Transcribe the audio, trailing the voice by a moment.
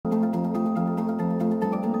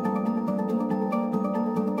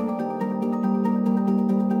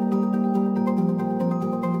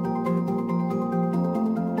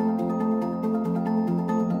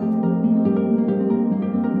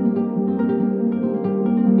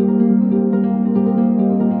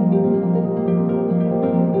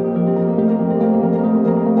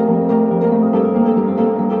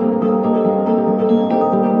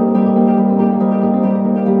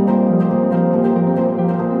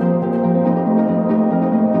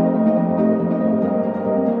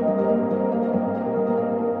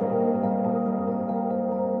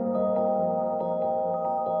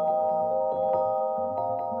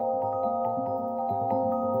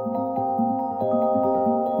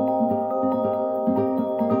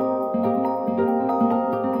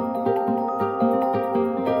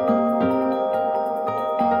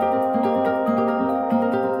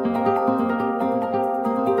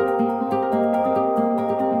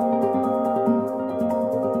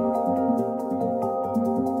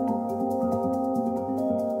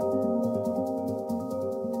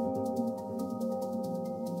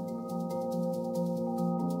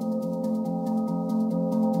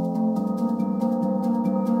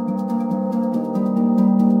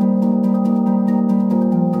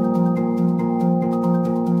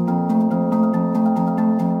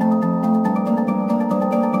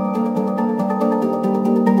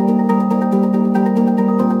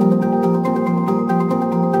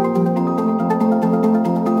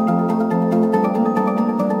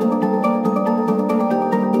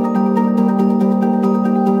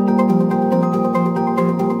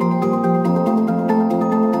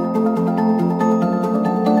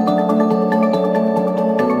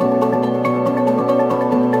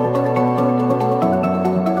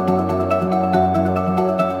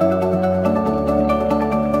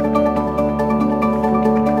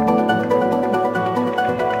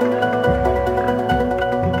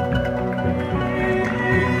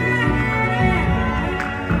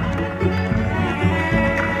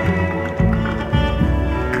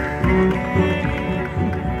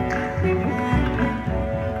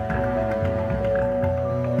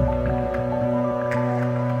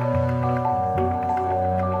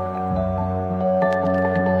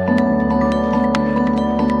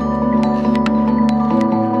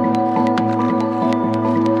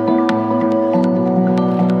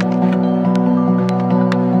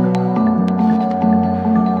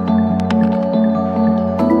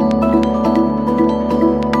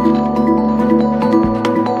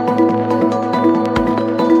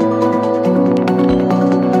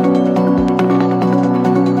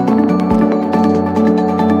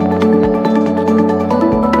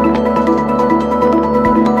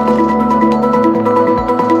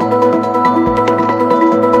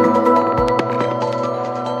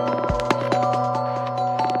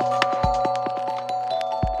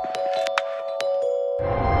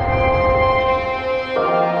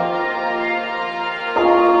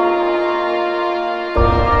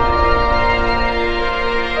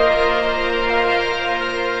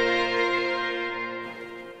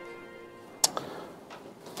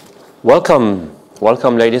Welcome,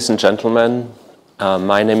 ladies and gentlemen.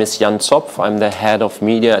 My name is Jan Zopf. I'm the head of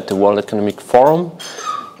media at the World Economic Forum.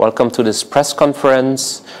 Welcome to this press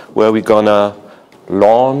conference where we're gonna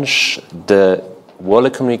launch the World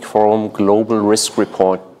Economic Forum Global Risk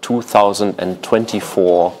Report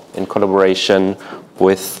 2024 in collaboration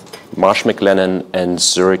with Marsh, McLennan and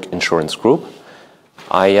Zurich Insurance Group.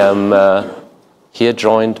 I am here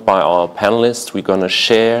joined by our panelists. We're gonna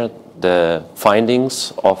share the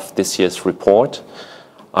findings of this year's report.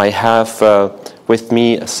 I have with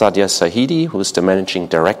me Sadia Sahidi, who is the Managing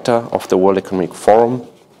Director of the World Economic Forum.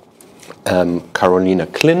 Carolina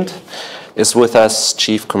Klint is with us,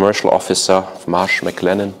 Chief Commercial Officer of Marsh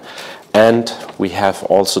McLennan. And we have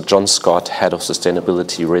also John Scott, Head of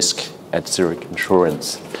Sustainability Risk at Zurich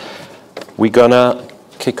Insurance. We're gonna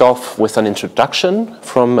kick off with an introduction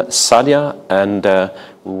from Sadia, and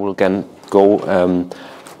we will again go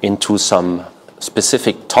into some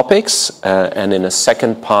specific topics, and in a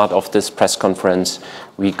second part of this press conference,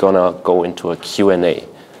 we're gonna go into a Q&A.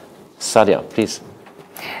 Sadia, please.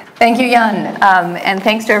 Thank you, Jan, and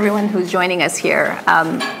thanks to everyone who's joining us here.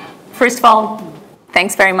 First of all,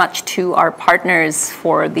 thanks very much to our partners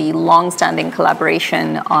for the long-standing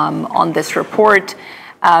collaboration on this report.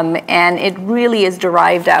 And it really is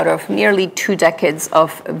derived out of nearly 2 decades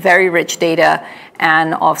of very rich data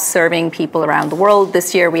and of serving people around the world.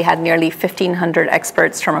 This year, we had nearly 1,500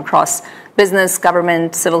 experts from across business,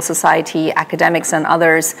 government, civil society, academics, and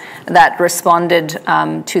others that responded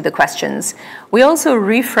to the questions. We also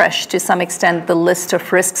refreshed, to some extent, the list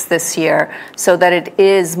of risks this year so that it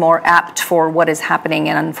is more apt for what is happening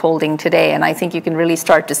and unfolding today. And I think you can really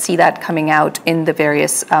start to see that coming out in the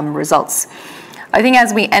various results. I think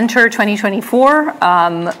as we enter 2024,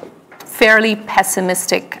 fairly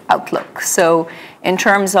pessimistic outlook. So in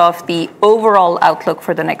terms of the overall outlook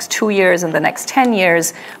for the next 2 years and the next 10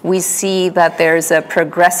 years, we see that there's a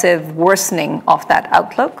progressive worsening of that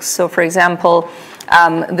outlook. So for example,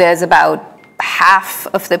 there's about half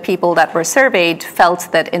of the people that were surveyed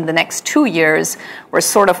felt that in the next 2 years, we're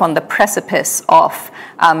sort of on the precipice of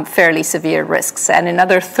fairly severe risks. And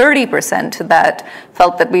another 30% that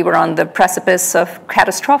felt that we were on the precipice of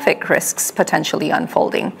catastrophic risks potentially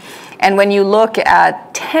unfolding. And when you look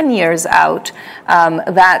at 10 years out,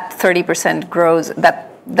 that 30% grows,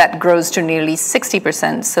 that grows to nearly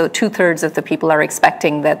 60%. So 2/3 of the people are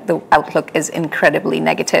expecting that the outlook is incredibly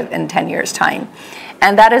negative in 10 years' time.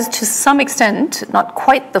 And that is to some extent, not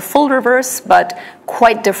quite the full reverse, but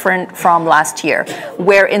quite different from last year,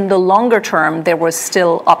 where in the longer term, there was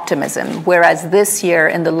still optimism, whereas this year,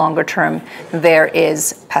 in the longer term, there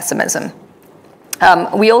is pessimism.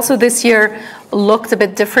 We also this year looked a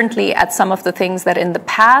bit differently at some of the things that in the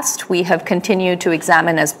past we have continued to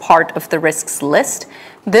examine as part of the risks list.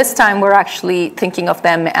 This time we're actually thinking of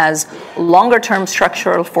them as longer-term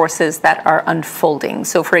structural forces that are unfolding.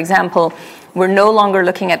 So for example, we're no longer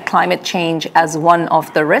looking at climate change as one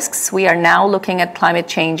of the risks. We are now looking at climate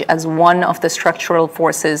change as one of the structural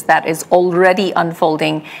forces that is already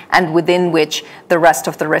unfolding and within which the rest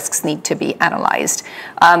of the risks need to be analyzed.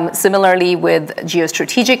 Similarly with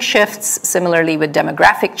geostrategic shifts, similarly with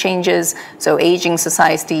demographic changes, so aging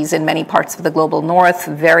societies in many parts of the global north,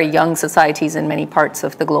 very young societies in many parts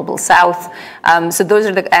of the global south. So those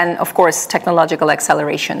are and of course, technological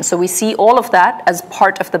acceleration. So we see all of that as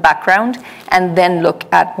part of the background and then look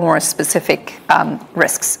at more specific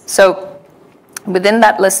risks. So within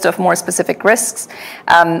that list of more specific risks,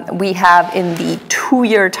 we have in the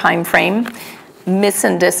 2-year time frame, mis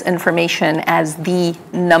and disinformation as the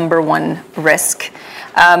 #1 risk,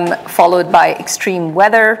 followed by extreme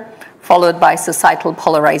weather, followed by societal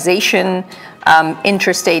polarization,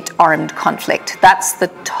 interstate armed conflict. That's the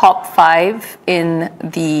top 5 in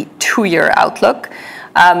the 2-year outlook.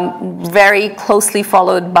 Very closely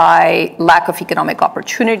followed by lack of economic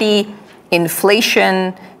opportunity,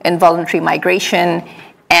 inflation, involuntary migration,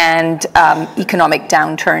 and economic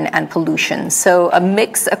downturn and pollution. So a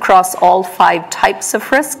mix across all 5 types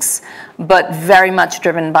of risks, but very much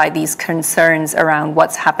driven by these concerns around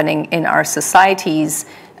what's happening in our societies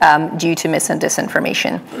due to mis and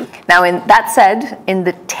disinformation. Now, that said, in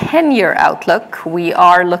the 10-year outlook, we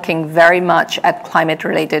are looking very much at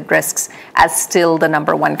climate-related risks as still the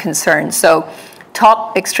 #1 concern. So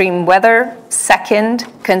top, extreme weather. Second,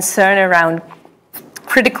 concern around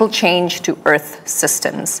critical change to Earth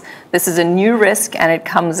systems. This is a new risk, and it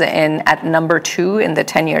comes in at #2 in the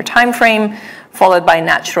 10-year time frame, followed by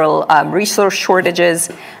natural resource shortages,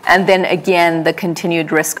 and then again, the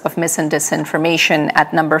continued risk of mis and disinformation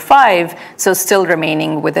at #5, so still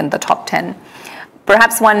remaining within the top 10.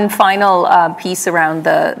 Perhaps one final piece around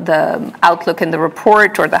the outlook in the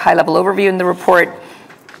report, or the high-level overview in the report.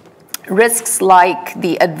 Risks like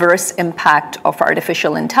the adverse impact of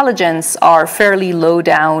artificial intelligence are fairly low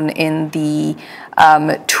down in the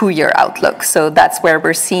 2-year outlook. So that's where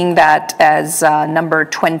we're seeing that as number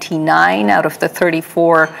 29 out of the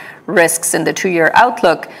 34 risks in the 2-year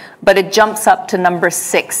outlook, but it jumps up to number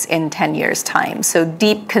 6 in 10 years' time. So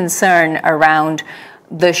deep concern around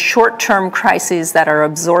the short-term crises that are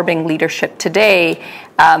absorbing leadership today,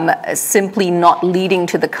 simply not leading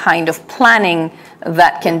to the kind of planning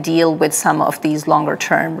that can deal with some of these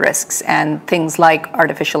longer-term risks, and things like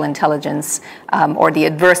artificial intelligence or the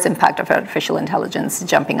adverse impact of artificial intelligence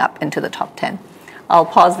jumping up into the top 10. I'll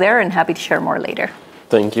pause there and happy to share more later.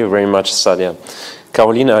 Thank you very much, Sadia.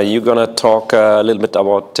 Carolina, you're going to talk a little bit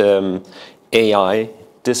about AI,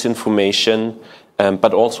 disinformation,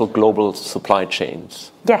 but also global supply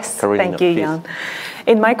chains. Yes, Carolina, thank you, Jan.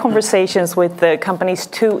 In my conversations with the companies,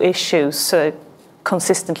 2 issues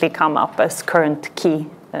consistently come up as current key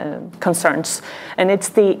concerns. And it's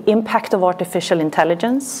the impact of artificial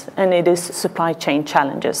intelligence, and it is supply chain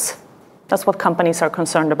challenges. That's what companies are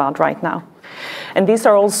concerned about right now. And these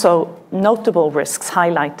are also notable risks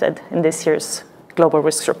highlighted in this year's Global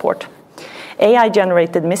Risks Report.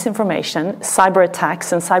 AI-generated misinformation, cyber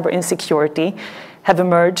attacks, and cyber insecurity have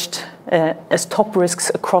emerged as top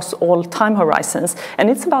risks across all time horizons. And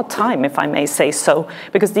it's about time, if I may say so,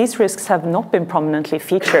 because these risks have not been prominently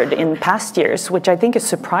featured in past years, which I think is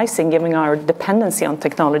surprising given our dependency on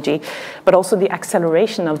technology, but also the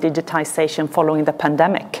acceleration of digitization following the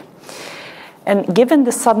pandemic. And given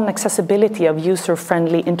the sudden accessibility of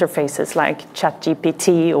user-friendly interfaces like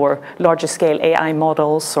ChatGPT or larger-scale AI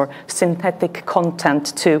models or synthetic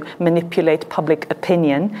content to manipulate public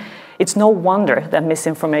opinion, it's no wonder that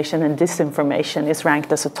misinformation and disinformation is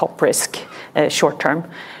ranked as a top risk short-term.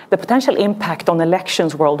 The potential impact on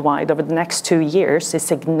elections worldwide over the next 2 years is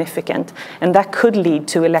significant, and that could lead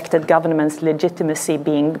to elected governments' legitimacy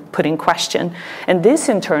being put in question. And this,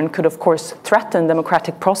 in turn, could, of course, threaten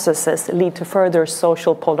democratic processes, lead to further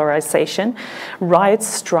social polarization, riots,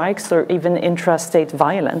 strikes, or even intrastate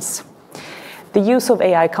violence. The use of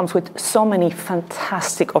AI comes with so many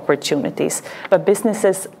fantastic opportunities, but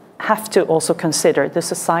businesses have to also consider the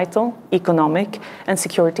societal, economic, and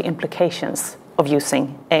security implications of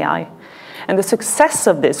using AI. And the success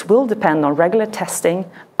of this will depend on regular testing,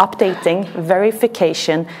 updating,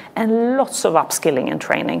 verification, and lots of upskilling and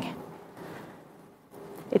training.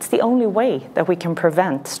 It's the only way that we can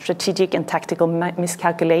prevent strategic and tactical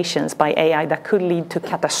miscalculations by AI that could lead to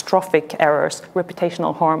catastrophic errors,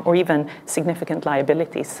 reputational harm, or even significant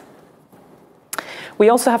liabilities. We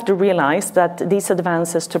also have to realize that these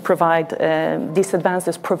advances provide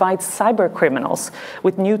cyber criminals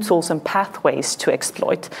with new tools and pathways to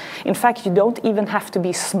exploit. In fact, you don't even have to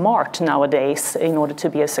be smart nowadays in order to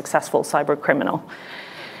be a successful cyber criminal.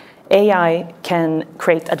 AI can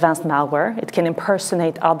create advanced malware. It can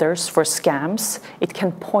impersonate others for scams. It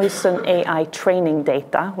can poison AI training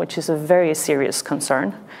data, which is a very serious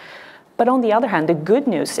concern. But on the other hand, the good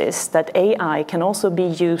news is that AI can also be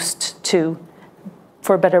used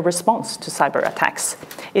for a better response to cyber attacks.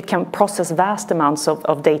 It can process vast amounts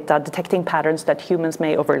of data, detecting patterns that humans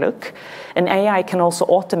may overlook. And AI can also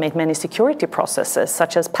automate many security processes,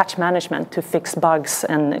 such as patch management to fix bugs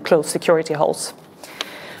and close security holes.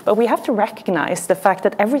 But we have to recognize the fact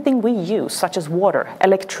that everything we use, such as water,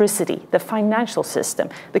 electricity, the financial system,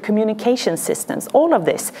 the communication systems, all of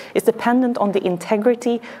this is dependent on the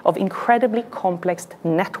integrity of incredibly complex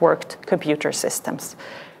networked computer systems.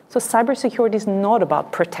 So cybersecurity is not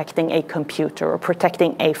about protecting a computer or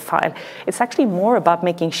protecting a file. It's actually more about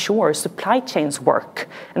making sure supply chains work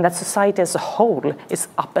and that society as a whole is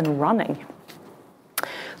up and running.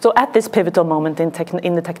 So at this pivotal moment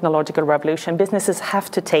in the technological revolution, businesses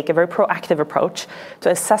have to take a very proactive approach to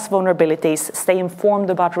assess vulnerabilities, stay informed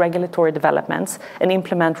about regulatory developments, and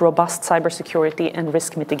implement robust cybersecurity and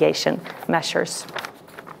risk mitigation measures.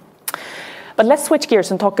 But let's switch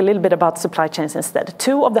gears and talk a little bit about supply chains instead.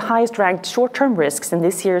 2 of the highest ranked short-term risks in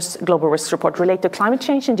this year's Global Risks Report relate to climate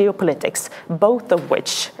change and geopolitics, both of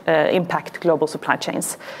which impact global supply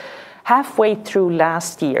chains. Halfway through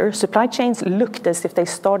last year, supply chains looked as if they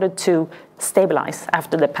started to stabilize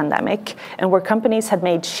after the pandemic, and where companies had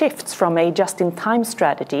made shifts from a just-in-time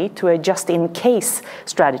strategy to a just-in-case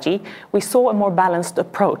strategy, we saw a more balanced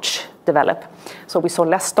approach develop. So we saw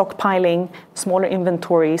less stockpiling, smaller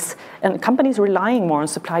inventories, and companies relying more on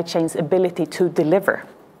supply chain's ability to deliver.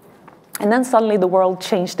 And then suddenly the world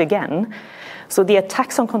changed again. So the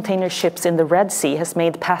attacks on container ships in the Red Sea has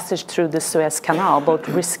made passage through the Suez Canal both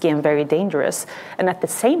risky and very dangerous. And at the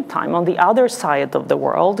same time, on the other side of the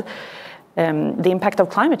world, the impact of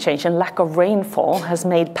climate change and lack of rainfall has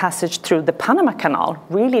made passage through the Panama Canal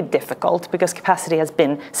really difficult because capacity has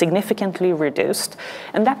been significantly reduced.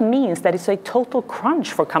 And that means that it's a total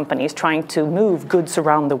crunch for companies trying to move goods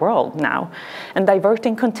around the world now. And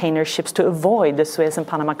diverting container ships to avoid the Suez and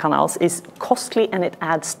Panama Canals is costly and it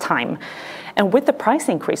adds time. And with the price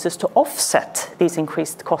increases to offset these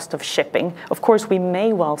increased cost of shipping, of course, we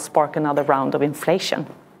may well spark another round of inflation.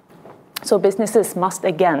 So businesses must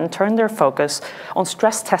again turn their focus on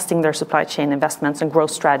stress testing their supply chain investments and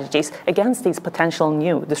growth strategies against these potential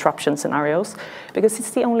new disruption scenarios, because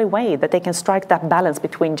it's the only way that they can strike that balance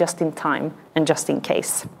between just in time and just in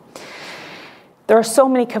case. There are so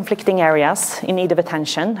many conflicting areas in need of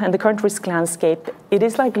attention, and the current risk landscape, it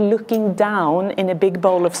is like looking down in a big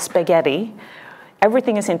bowl of spaghetti.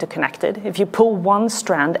 Everything is interconnected. If you pull one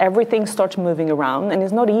strand, everything starts moving around, and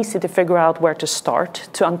it's not easy to figure out where to start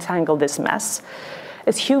to untangle this mess.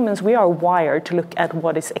 As humans, we are wired to look at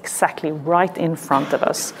what is exactly right in front of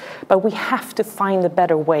us, but we have to find a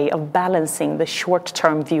better way of balancing the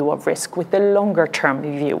short-term view of risk with the longer-term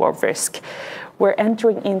view of risk. We're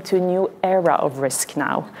entering into a new era of risk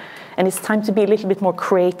now, and it's time to be a little bit more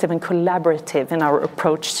creative and collaborative in our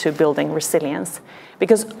approach to building resilience.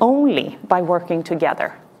 Because only by working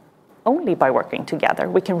together,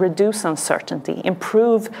 we can reduce uncertainty,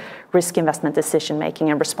 improve risk investment decision-making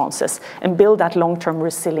and responses, and build that long-term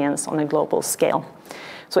resilience on a global scale.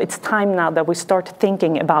 So it's time now that we start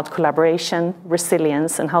thinking about collaboration,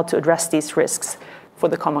 resilience, and how to address these risks for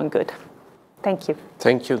the common good. Thank you.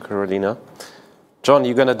 Thank you, Carolina. John,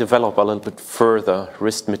 you're going to develop a little bit further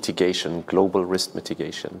risk mitigation, global risk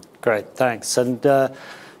mitigation. Great, thanks. And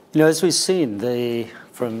as we've seen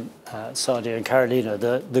from Sadia and Carolina,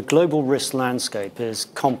 the global risk landscape is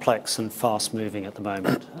complex and fast-moving at the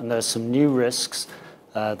moment. And there's some new risks,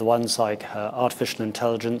 the ones like artificial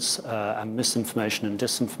intelligence and misinformation and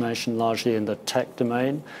disinformation, largely in the tech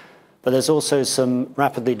domain. But there's also some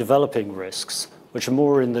rapidly developing risks, which are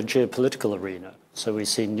more in the geopolitical arena. So we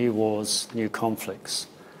see new wars, new conflicts.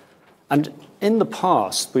 And in the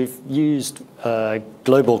past, we've used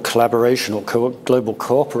global collaboration or global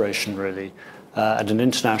cooperation, really, at an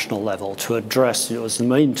international level to address, it was the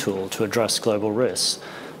main tool to address global risks.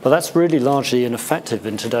 But that's really largely ineffective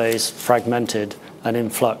in today's fragmented and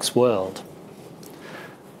influx world.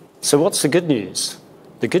 So what's the good news?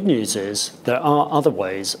 The good news is there are other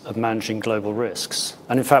ways of managing global risks.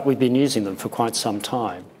 And in fact, we've been using them for quite some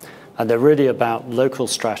time. And they're really about local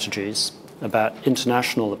strategies, about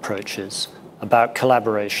international approaches, about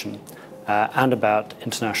collaboration, and about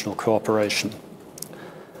international cooperation.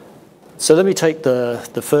 So let me take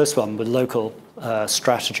the first one with local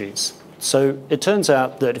strategies. So it turns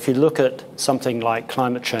out that if you look at something like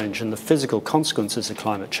climate change and the physical consequences of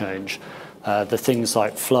climate change, the things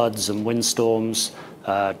like floods and windstorms,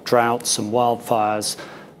 droughts and wildfires,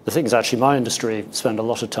 the things actually my industry spend a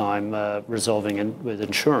lot of time resolving with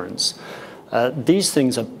insurance, these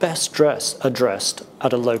things are best addressed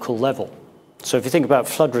at a local level. So if you think about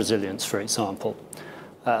flood resilience, for example,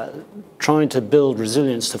 trying to build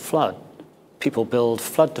resilience to flood, people build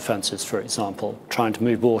flood defenses, for example, trying to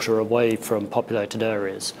move water away from populated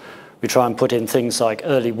areas. We try and put in things like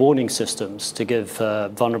early warning systems to give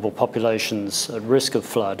vulnerable populations at risk of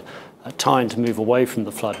flood time to move away from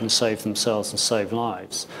the flood and save themselves and save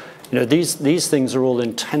lives. These things are all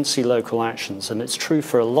intensely local actions, and it's true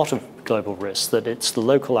for a lot of global risks that it's the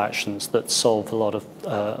local actions that solve a lot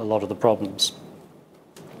of the problems.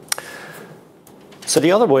 So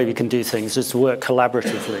the other way we can do things is to work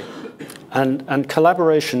collaboratively. And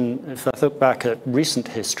collaboration, if I look back at recent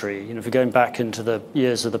history, if we're going back into the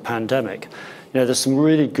years of the pandemic, there's some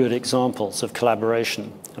really good examples of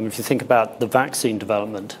collaboration. I mean, if you think about the vaccine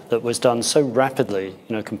development that was done so rapidly,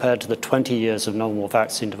 compared to the 20 years of normal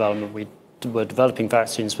vaccine development, we were developing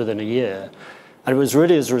vaccines within a year. And it was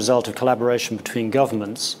really as a result of collaboration between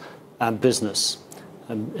governments and business,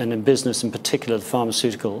 and in business in particular, the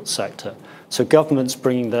pharmaceutical sector. So governments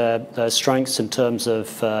bringing their strengths in terms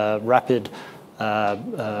of rapid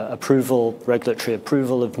approval, regulatory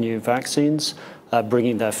approval of new vaccines,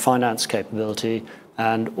 bringing their finance capability,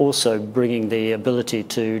 and also bringing the ability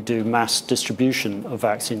to do mass distribution of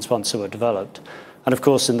vaccines once they were developed. And of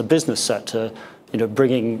course, in the business sector,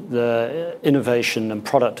 bringing the innovation and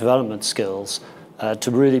product development skills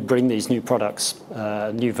to really bring these new products,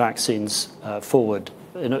 new vaccines forward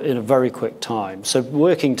in a very quick time. So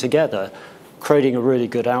working together, creating a really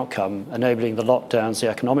good outcome, enabling the lockdowns, the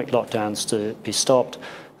economic lockdowns to be stopped,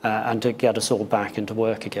 and to get us all back into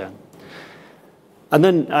work again. And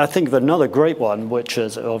then I think of another great one, which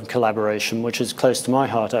is of collaboration, which is close to my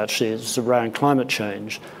heart actually, is around climate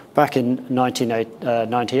change. Back in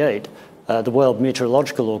 1998, the World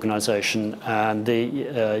Meteorological Organization and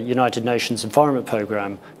the United Nations Environment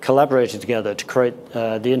Programme collaborated together to create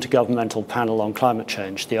the Intergovernmental Panel on Climate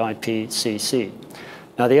Change, the IPCC.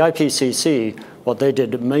 Now, the IPCC, what they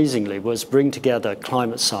did amazingly was bring together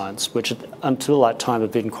climate science, which until that time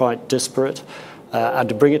had been quite disparate, and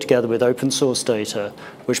to bring it together with open source data,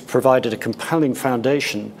 which provided a compelling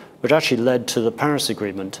foundation, which actually led to the Paris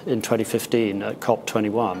Agreement in 2015 at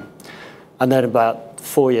COP21. And then about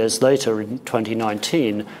 4 years later, in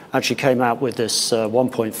 2019, actually came out with this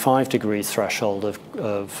 1.5 degree threshold of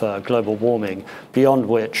global warming, beyond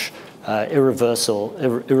which irreversible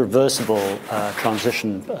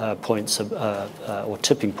transition points or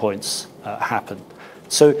tipping points happen.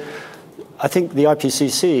 So I think the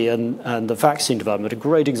IPCC and the vaccine development are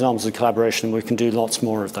great examples of collaboration, and we can do lots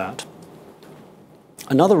more of that.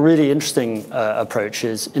 Another really interesting approach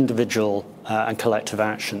is individual and collective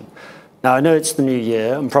action. Now, I know it's the new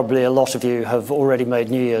year, and probably a lot of you have already made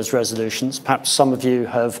New Year's resolutions. Perhaps some of you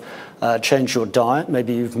have changed your diet.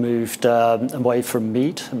 Maybe you've moved away from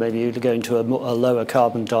meat. Maybe you're going to a lower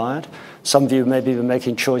carbon diet. Some of you maybe been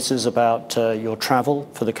making choices about your travel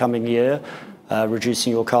for the coming year,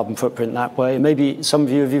 reducing your carbon footprint that way. Maybe some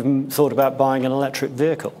of you have even thought about buying an electric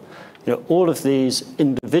vehicle. You know, all of these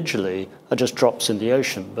individually are just drops in the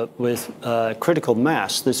ocean, but with critical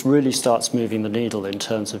mass, this really starts moving the needle in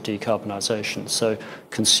terms of decarbonisation. So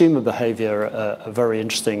consumer behaviour, a very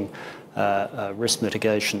interesting risk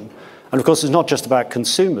mitigation. And of course, it's not just about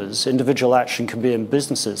consumers. Individual action can be in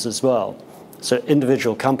businesses as well. So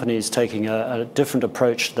individual companies taking a different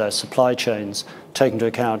approach to their supply chains, taking into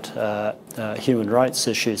account human rights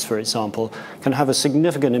issues, for example, can have a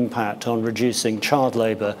significant impact on reducing child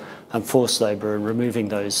labour and forced labour and removing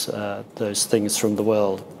those things from the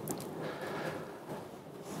world.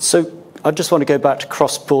 So I just want to go back to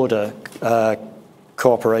cross-border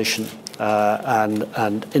cooperation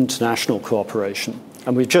and international cooperation.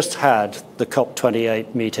 And we've just had the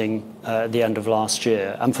COP28 meeting at the end of last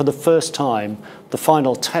year. And for the first time, the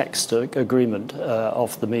final text agreement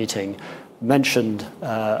of the meeting mentioned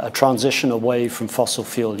a transition away from fossil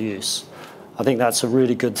fuel use. I think that's a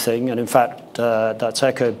really good thing. And in fact, that's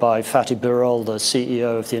echoed by Fatih Birol, the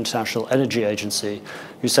CEO of the International Energy Agency,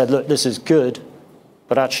 who said, look, this is good,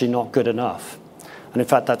 but actually not good enough. And in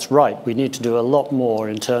fact, that's right. We need to do a lot more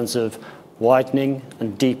in terms of widening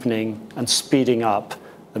and deepening and speeding up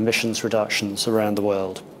emissions reductions around the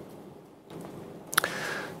world.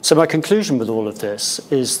 So my conclusion with all of this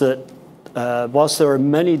is that whilst there are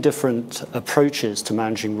many different approaches to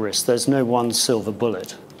managing risk, there's no one silver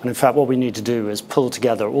bullet. And in fact, what we need to do is pull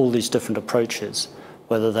together all these different approaches,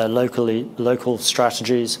 whether they're local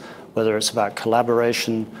strategies, whether it's about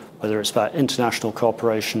collaboration, whether it's about international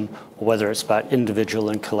cooperation, or whether it's about individual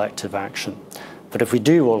and collective action. But if we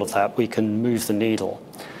do all of that, we can move the needle.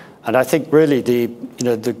 And I think really the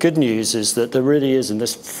good news is that there really is, in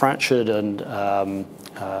this fractured and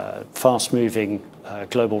fast-moving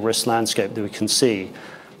global risk landscape that we can see,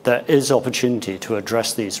 there is opportunity to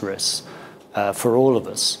address these risks for all of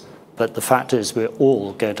us. But the fact is we're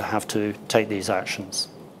all going to have to take these actions.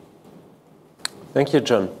 Thank you,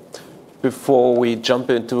 John. Before we jump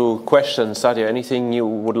into questions, Sadia, anything you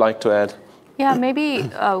would like to add? Yeah, maybe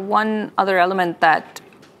one other element that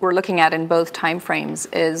we're looking at in both timeframes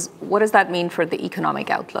is what does that mean for the economic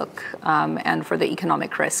outlook and for the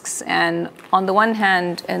economic risks? And on the one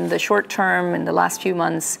hand, in the short term, in the last few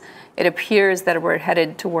months, it appears that we're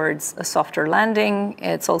headed towards a softer landing.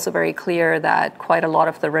 It's also very clear that quite a lot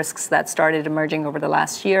of the risks that started emerging over the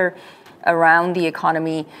last year around the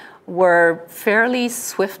economy were fairly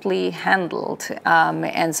swiftly handled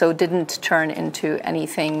and so didn't turn into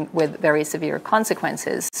anything with very severe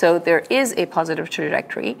consequences. So there is a positive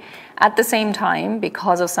trajectory. At the same time,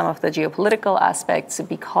 because of some of the geopolitical aspects,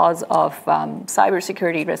 because of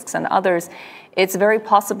cybersecurity risks and others, it's very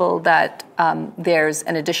possible that there's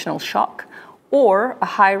an additional shock or a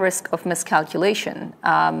high risk of miscalculation.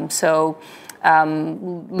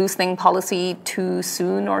 Loosening policy too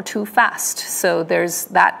soon or too fast. So there's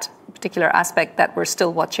that particular aspect that we're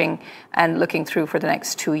still watching and looking through for the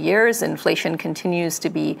next 2 years. Inflation continues to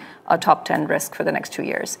be a top 10 risk for the next 2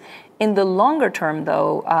 years. In the longer term,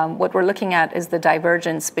 though, what we're looking at is the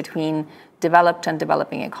divergence between developed and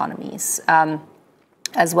developing economies,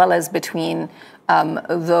 as well as between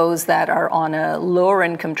those that are on a lower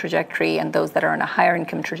income trajectory and those that are on a higher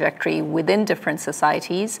income trajectory within different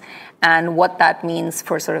societies, and what that means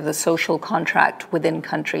for sort of the social contract within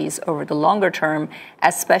countries over the longer term,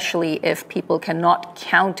 especially if people cannot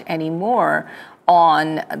count anymore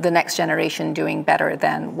on the next generation doing better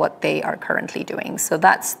than what they are currently doing. So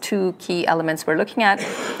that's two key elements we're looking at.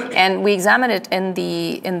 And we examine it in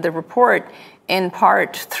the report in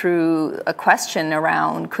part through a question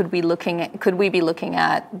around could we be looking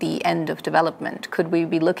at the end of development? Could we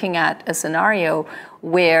be looking at a scenario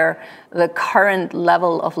where the current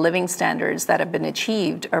level of living standards that have been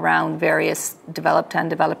achieved around various developed and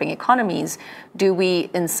developing economies, do we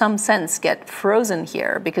in some sense get frozen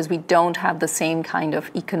here because we don't have the same kind of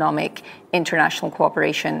economic international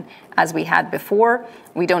cooperation as we had before?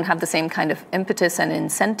 We don't have the same kind of impetus and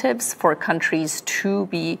incentives for countries to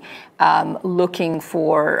be looking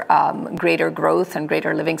for greater growth and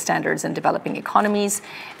greater living standards in developing economies,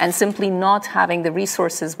 and simply not having the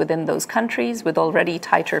resources within those countries with already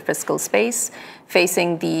tighter fiscal space,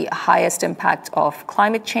 facing the highest impact of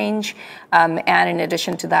climate change, and in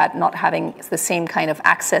addition to that, not having the same kind of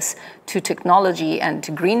access to technology and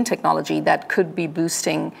to green technology that could be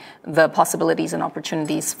boosting the possibilities and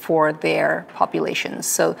opportunities for their populations.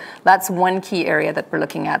 So that's one key area that we're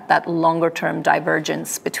looking at, that longer-term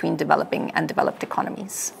divergence between developing and developed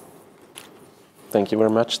economies. Thank you very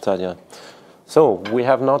much, Talia. So we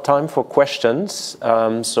have now time for questions.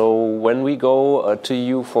 So when we go to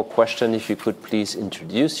you for question, if you could please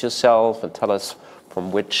introduce yourself and tell us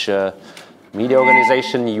from which media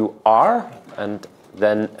organization you are, and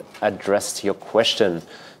then address your question.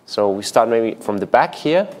 So we start maybe from the back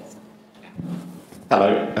here.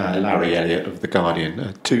 Hello, Larry Elliott of The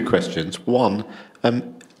Guardian. Two questions. One,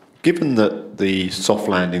 given that the soft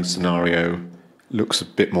landing scenario looks a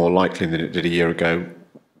bit more likely than it did a year ago,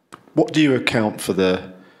 what do you account for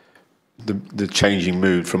the changing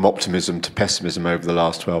mood from optimism to pessimism over the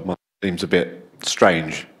last 12 months? Seems a bit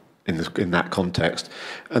strange in that context.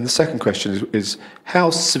 And the second question is how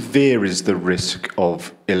severe is the risk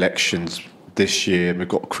of elections this year? We've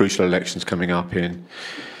got crucial elections coming up in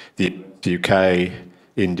the UK,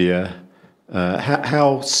 India.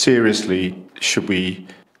 How seriously should we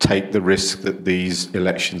take the risk that these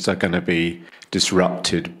elections are going to be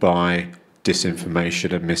disrupted by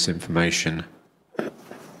disinformation and misinformation?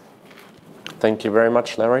 Thank you very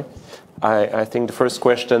much, Larry. I think the first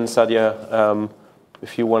question, Sadia,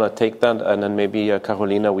 if you want to take that, and then maybe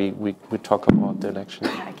Carolina, we talk about the election.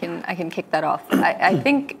 I can kick that off. I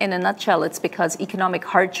think in a nutshell, it's because economic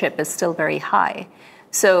hardship is still very high.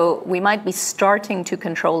 So we might be starting to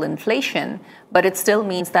control inflation, but it still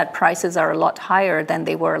means that prices are a lot higher than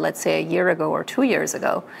they were, let's say, a year ago or 2 years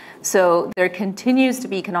ago. So there continues to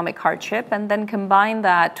be economic hardship, and then combine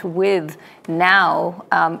that with now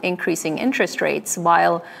increasing interest rates,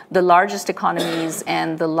 while the largest economies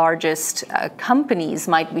and the largest companies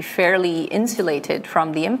might be fairly insulated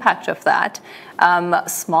from the impact of that.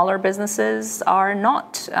 Smaller businesses are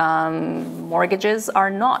not, mortgages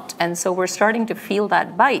are not. And so we're starting to feel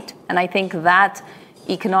that bite. And I think that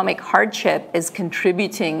economic hardship is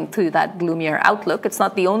contributing to that gloomier outlook. It's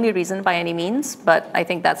not the only reason by any means, but I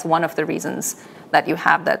think that's one of the reasons that you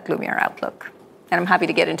have that gloomier outlook. And I'm happy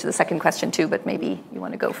to get into the second question too, but maybe you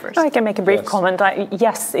want to go first. I can make a brief comment.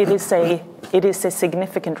 Yes, it is a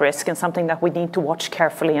significant risk and something that we need to watch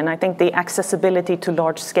carefully. And I think the accessibility to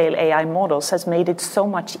large-scale AI models has made it so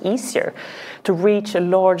much easier to reach a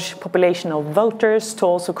large population of voters, to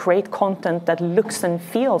also create content that looks and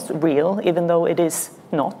feels real, even though it is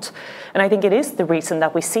not. And I think it is the reason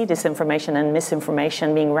that we see disinformation and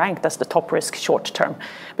misinformation being ranked as the top risk short term,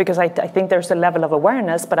 because I think there's a level of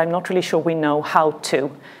awareness, but I'm not really sure we know how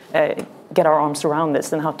to get our arms around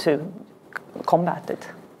this and how to combat it.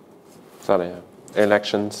 Sorry,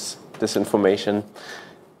 elections, disinformation.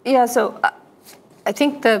 Yeah, so I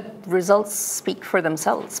think the results speak for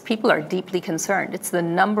themselves. People are deeply concerned. It's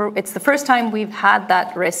the first time we've had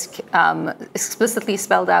that risk explicitly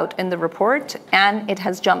spelled out in the report, and it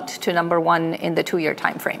has jumped to number 1 in the 2-year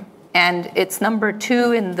time frame. And it's number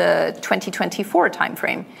 2 in the 2024 time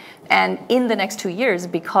frame. And in the next 2 years,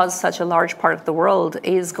 because such a large part of the world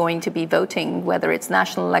is going to be voting, whether it's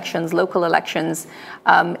national elections, local elections,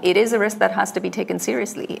 it is a risk that has to be taken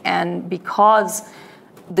seriously. And because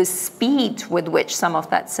the speed with which some of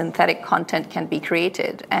that synthetic content can be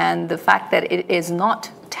created, and the fact that it is not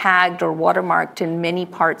tagged or watermarked in many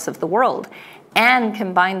parts of the world, and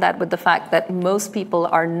combine that with the fact that most people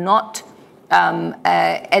are not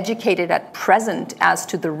educated at present as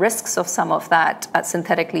to the risks of some of that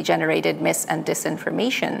synthetically generated mis and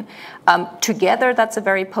disinformation, together that's a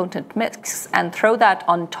very potent mix. And throw that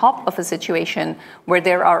on top of a situation where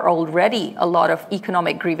there are already a lot of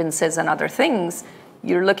economic grievances and other things,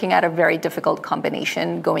 you're looking at a very difficult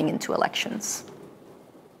combination going into elections.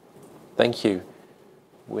 Thank you.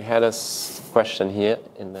 We had a question here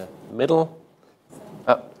in the middle.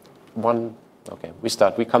 Okay,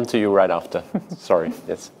 we come to you right after. Sorry,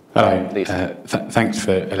 yes. Hello, please. Thanks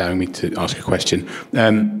for allowing me to ask a question.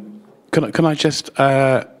 Can I just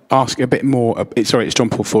ask a bit more? Sorry, it's John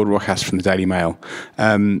Paul Ford-Rojas from the Daily Mail.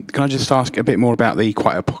 Can I just ask a bit more about the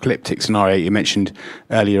quite apocalyptic scenario you mentioned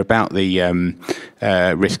earlier about the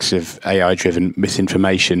risks of AI-driven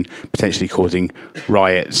misinformation potentially causing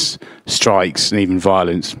riots, strikes, and even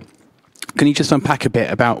violence? Can you just unpack a bit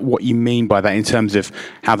about what you mean by that in terms of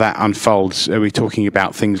how that unfolds? Are we talking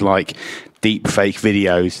about things like deep fake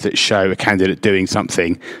videos that show a candidate doing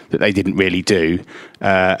something that they didn't really do,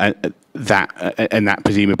 and that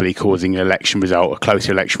presumably causing an election result, a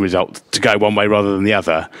closer election result, to go one way rather than the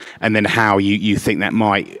other, and then how you think that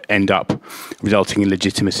might end up resulting in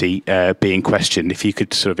legitimacy being questioned? If you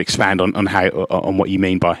could sort of expand on what you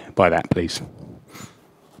mean by that, please.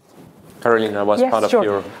 Carolina was part of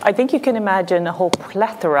your... I think you can imagine a whole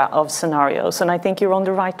plethora of scenarios, and I think you're on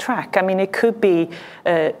the right track. I mean, it could be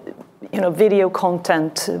video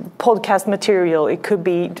content, podcast material. It could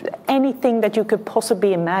be anything that you could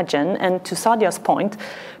possibly imagine. And to Sadia's point,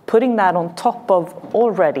 putting that on top of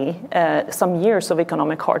already some years of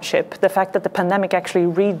economic hardship, the fact that the pandemic actually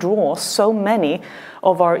redraws so many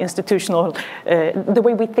of our institutional, the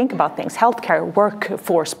way we think about things, healthcare,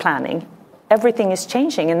 workforce planning, everything is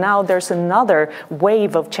changing, and now there's another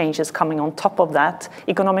wave of changes coming on top of that,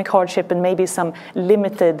 economic hardship and maybe some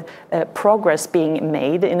limited progress being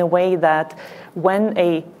made in a way that when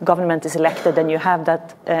a government is elected and you have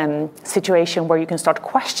that situation where you can start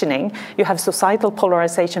questioning, you have societal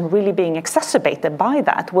polarization really being exacerbated by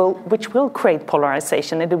that, which will create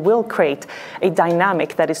polarization, and it will create a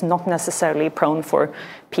dynamic that is not necessarily prone for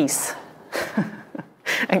peace.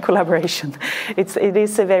 And collaboration. It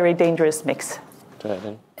is a very dangerous mix.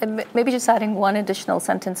 And maybe just adding one additional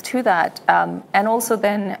sentence to that, and also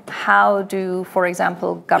then how do, for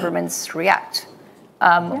example, governments react?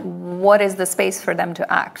 What is the space for them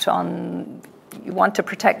to act on? You want to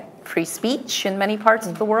protect free speech in many parts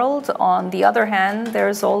of the world. On the other hand,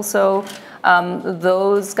 there's also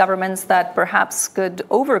those governments that perhaps could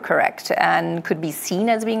overcorrect and could be seen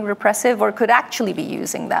as being repressive or could actually be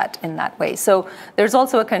using that in that way. So there's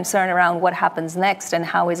also a concern around what happens next and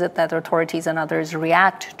how is it that authorities and others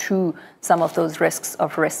react to some of those risks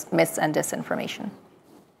of mis and disinformation.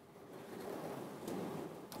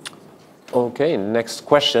 Okay, next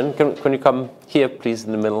question. Can you come here, please,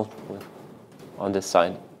 in the middle, on this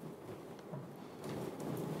side?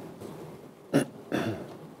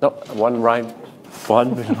 No, one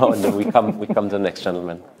below, and then we come to the next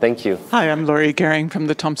gentleman. Thank you. Hi, I'm Laurie Gehring from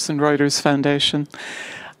the Thomson Reuters Foundation.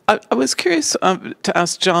 I was curious to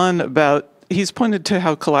ask John about, he's pointed to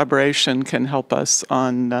how collaboration can help us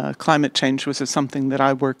on climate change, which is something that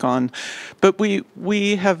I work on. But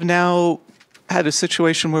we have now had a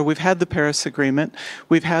situation where we've had the Paris Agreement,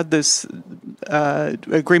 we've had this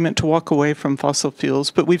agreement to walk away from fossil fuels,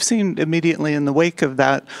 but we've seen immediately in the wake of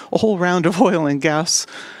that a whole round of oil and gas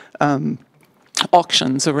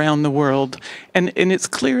auctions around the world. And it's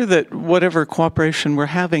clear that whatever cooperation we're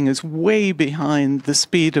having is way behind the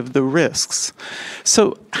speed of the risks.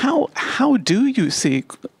 So how do you see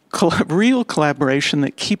real collaboration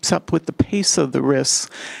that keeps up with the pace of the risks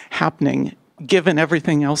happening, given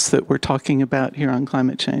everything else that we're talking about here on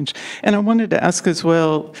climate change? And I wanted to ask as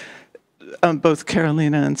well, both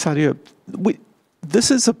Carolina and Sadia,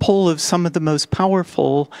 this is a poll of some of the most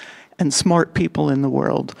powerful and smart people in the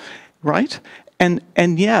world, right?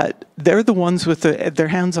 And yet, they're the ones with their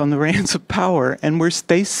hands on the reins of power, and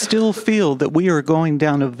they still feel that we are going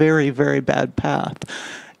down a very, very bad path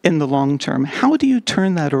in the long term. How do you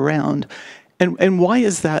turn that around? And why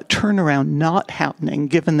is that turnaround not happening,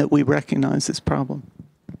 given that we recognize this problem?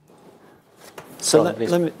 So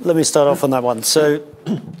let me start off on that one. So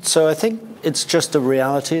I think it's just a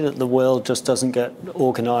reality that the world just doesn't get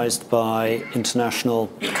organized by international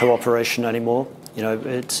cooperation anymore. You know,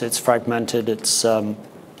 it's fragmented, it's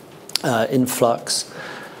in flux.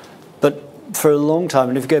 But for a long time,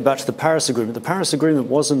 and if you go back to the Paris Agreement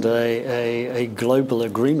wasn't a global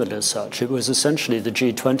agreement as such. It was essentially the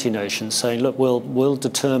G20 nations saying, look, we'll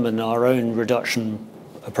determine our own reduction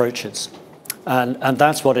approaches. And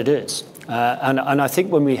that's what it is. And I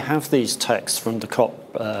think when we have these texts from the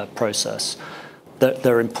COP process, that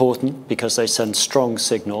they're important because they send strong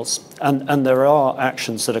signals. And there are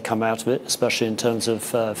actions that have come out of it, especially in terms of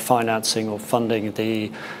financing or funding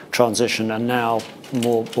the transition, and now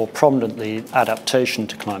more prominently adaptation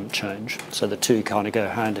to climate change. So the two kind of go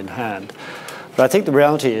hand in hand. But I think the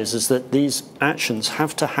reality is that these actions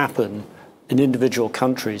have to happen in individual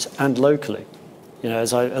countries and locally. You know,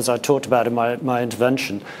 as I talked about in my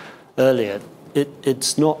intervention earlier,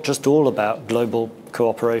 it's not just all about global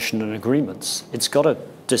cooperation and agreements. It's got to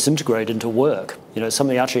disintegrate into work. You know,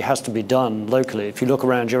 something actually has to be done locally. If you look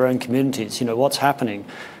around your own communities, you know, what's happening?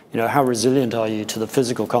 You know, how resilient are you to the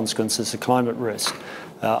physical consequences of climate risk?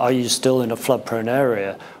 Are you still in a flood-prone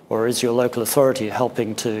area, or is your local authority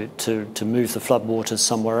helping to move the floodwaters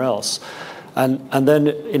somewhere else? And then,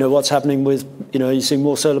 you know, what's happening with, you know, you see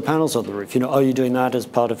more solar panels on the roof. You know, are you doing that as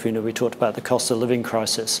part of, you know, we talked about the cost of living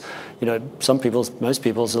crisis. You know, most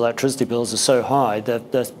people's electricity bills are so high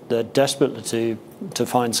that they're desperate to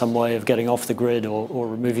find some way of getting off the grid or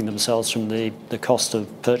removing themselves from the cost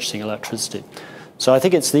of purchasing electricity. So I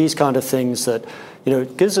think it's these kind of things that, you know,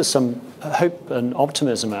 it gives us some hope and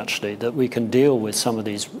optimism, actually, that we can deal with some of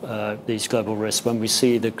these global risks when we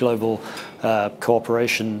see the global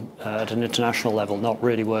cooperation at an international level not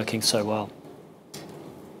really working so well.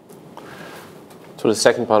 To the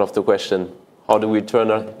second part of the question, how do we turn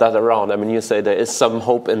that around? I mean, you say there is some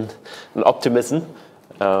hope and optimism.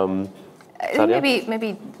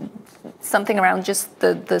 Maybe something around just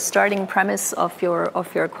the starting premise of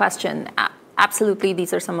your question. Absolutely,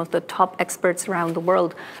 these are some of the top experts around the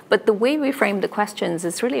world. But the way we frame the questions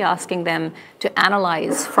is really asking them to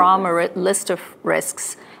analyze from a list of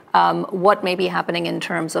risks what may be happening in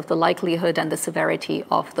terms of the likelihood and the severity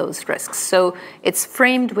of those risks. So it's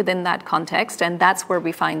framed within that context, and that's where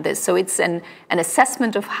we find this. So it's an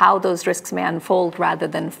assessment of how those risks may unfold rather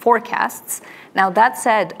than forecasts. Now, that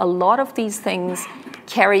said, a lot of these things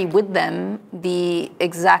carry with them the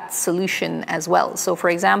exact solution as well. So,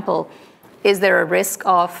 for example, is there a risk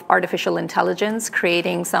of artificial intelligence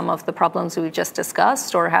creating some of the problems we've just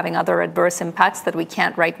discussed or having other adverse impacts that we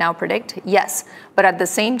can't right now predict? Yes. But at the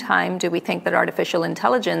same time, do we think that artificial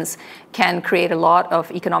intelligence can create a lot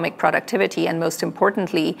of economic productivity and, most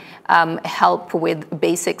importantly, help with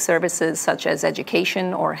basic services such as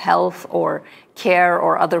education or health or care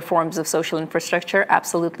or other forms of social infrastructure?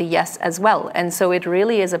 Absolutely yes as well. And so it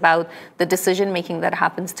really is about the decision making that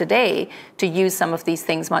happens today to use some of these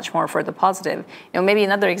things much more for the positive. You know, maybe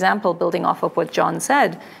another example building off of what John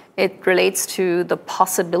said, it relates to the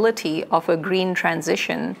possibility of a green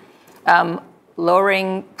transition,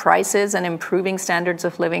 lowering prices and improving standards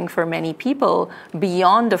of living for many people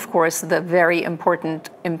beyond, of course, the very important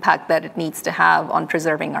impact that it needs to have on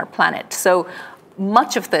preserving our planet. So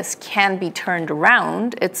much of this can be turned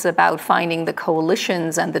around. It's about finding the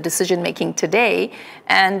coalitions and the decision-making today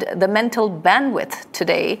and the mental bandwidth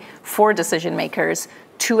today for decision makers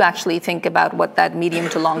to actually think about what that medium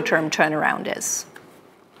to long-term turnaround is.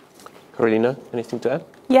 Carolina, anything to add?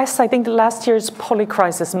 Yes, I think last year's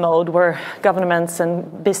polycrisis mode, where governments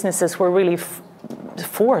and businesses were really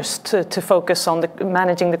forced to focus on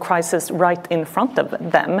managing the crisis right in front of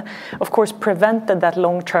them, of course, prevented that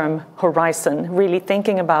long-term horizon, really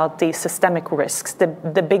thinking about the systemic risks, the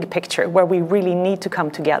big picture, where we really need to come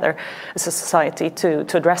together as a society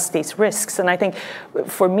to address these risks. And I think,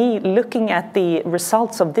 for me, looking at the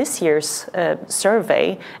results of this year's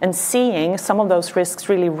survey and seeing some of those risks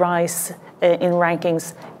really rise in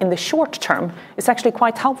rankings in the short term is actually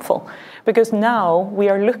quite helpful, because now we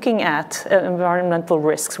are looking at environmental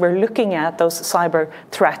risks, we're looking at those cyber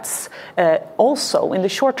threats also in the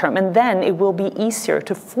short term, and then it will be easier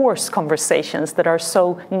to force conversations that are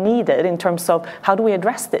so needed in terms of how do we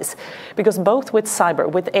address this, because both with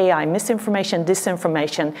cyber, with AI, misinformation,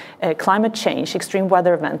 disinformation, climate change, extreme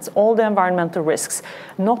weather events, all the environmental risks,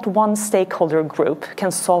 not one stakeholder group can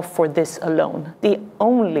solve for this alone. The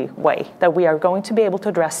only way that we are going to be able to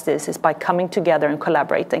address this is by coming together and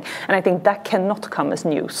collaborating. And I think that cannot come as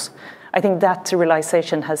news. I think that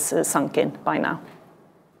realization has sunk in by now.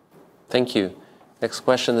 Thank you. Next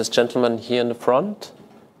question, this gentleman here in the front.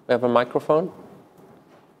 We have a microphone.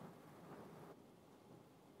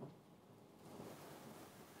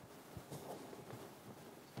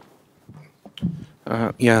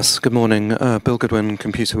 Yes, good morning. Bill Goodwin,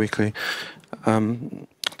 Computer Weekly.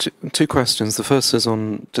 Two questions. The first is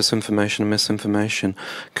on disinformation and misinformation.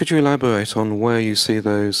 Could you elaborate on where you see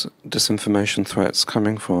those disinformation threats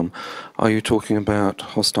coming from? Are you talking about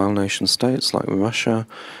hostile nation states like Russia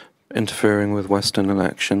interfering with Western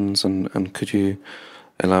elections? And could you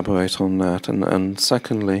elaborate on that? And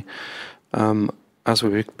secondly, as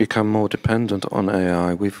we become more dependent on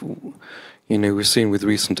AI, we've seen with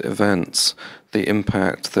recent events the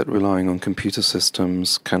impact that relying on computer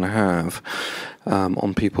systems can have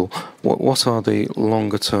on people. What are the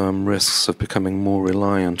longer-term risks of becoming more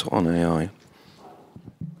reliant on AI?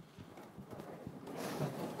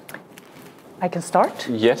 I can start?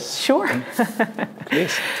 Yes. Sure.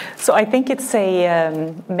 Please. So I think it's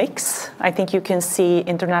a mix. I think you can see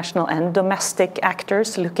international and domestic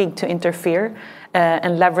actors looking to interfere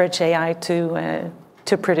and leverage AI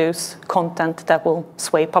to produce content that will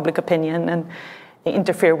sway public opinion and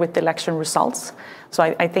interfere with the election results. So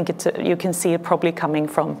I think you can see it probably coming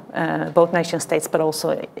from both nation states, but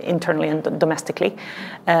also internally and domestically.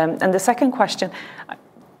 And the second question,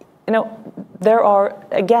 there are,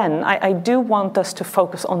 again, I do want us to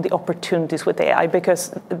focus on the opportunities with AI,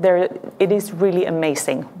 because it is really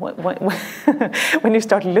amazing when you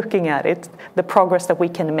start looking at it, the progress that we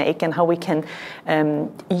can make and how we can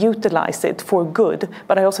utilize it for good.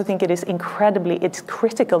 But I also think it's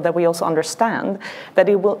critical that we also understand that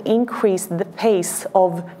it will increase the pace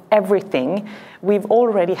of everything. We've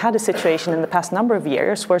already had a situation in the past number of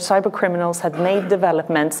years where cyber criminals had made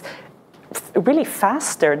developments really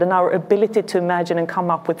faster than our ability to imagine and come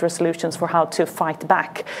up with resolutions for how to fight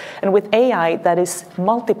back. And with AI, that is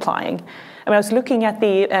multiplying. I was looking at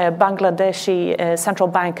the Bangladeshi central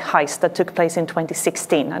bank heist that took place in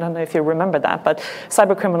 2016. I don't know if you remember that, but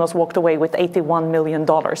cyber criminals walked away with $81 million.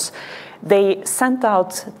 They sent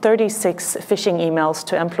out 36 phishing emails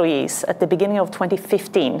to employees at the beginning of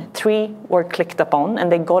 2015. 3 were clicked upon,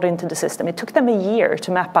 and they got into the system. It took them a year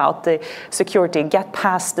to map out the security, get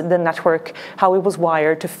past the network, how it was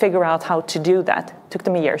wired, to figure out how to do that. It took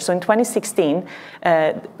them a year. So in 2016,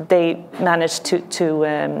 they managed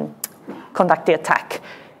to conduct the attack.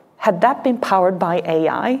 Had that been powered by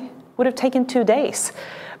AI, it would have taken 2 days.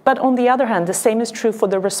 But on the other hand, the same is true for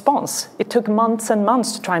the response. It took months and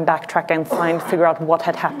months to try and backtrack and figure out what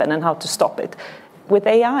had happened and how to stop it. With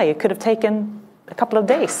AI, it could have taken a couple of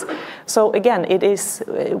days. So again,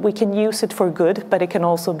 we can use it for good, but it can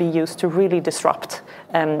also be used to really disrupt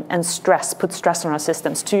and put stress on our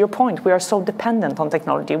systems. To your point, we are so dependent on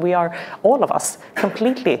technology. We are, all of us,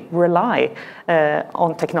 completely rely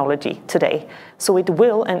on technology today. So it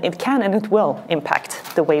will, and it can, and it will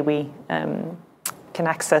impact the way we can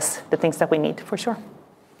access the things that we need, for sure.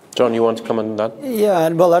 John, you want to comment on that? Yeah,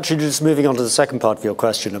 well, actually, just moving on to the second part of your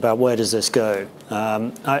question about where does this go?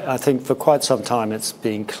 I think for quite some time it's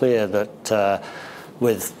been clear that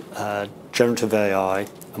with generative AI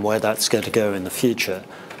and where that's going to go in the future,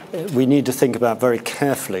 we need to think about very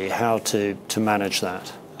carefully how to manage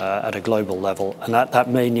that at a global level. And that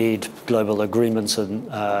may need global agreements and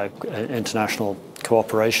international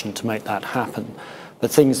cooperation to make that happen. But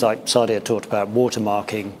things like Sadia talked about,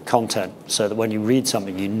 watermarking content, so that when you read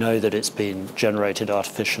something, you know that it's been generated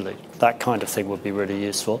artificially. That kind of thing would be really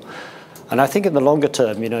useful. And I think in the longer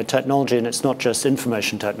term, technology, and it's not just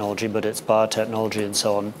information technology, but it's biotechnology and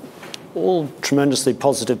so on, all tremendously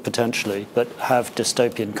positive potentially, but have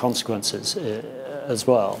dystopian consequences as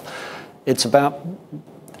well. It's about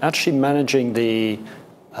actually managing the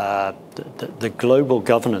global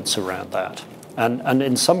governance around that. And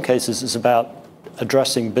in some cases, it's about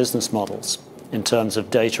addressing business models in terms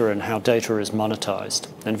of data and how data is monetized.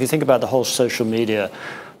 And if you think about the whole social media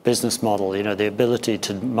business model, the ability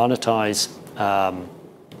to monetize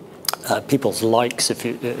people's likes,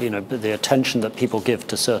 the attention that people give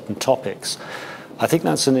to certain topics, I think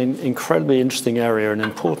that's an incredibly interesting area, an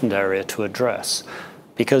important area to address,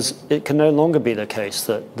 because it can no longer be the case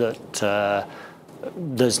that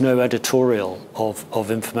there's no editorial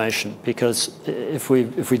of information, because if we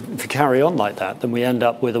carry on like that, then we end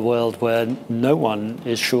up with a world where no one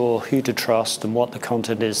is sure who to trust and what the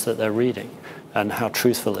content is that they're reading and how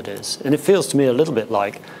truthful it is. And it feels to me a little bit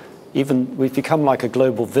like we've become like a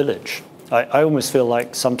global village. I almost feel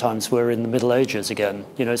like sometimes we're in the Middle Ages again.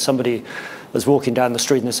 Somebody was walking down the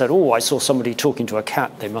street and they said, "Oh, I saw somebody talking to a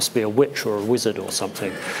cat. They must be a witch or a wizard or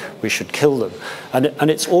something. We should kill them." And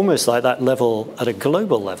it's almost like that level at a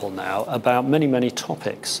global level now about many, many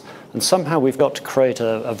topics. And somehow we've got to create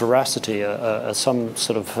a veracity, some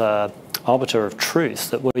sort of arbiter of truth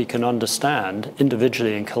that we can understand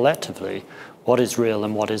individually and collectively what is real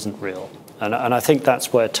and what isn't real. And I think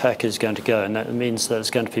that's where tech is going to go, and that means there's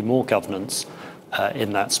going to be more governance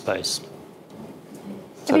in that space.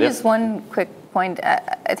 Maybe just one quick point.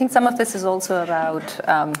 I think some of this is also about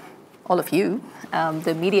all of you,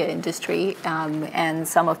 the media industry, and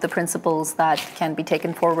some of the principles that can be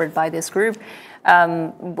taken forward by this group.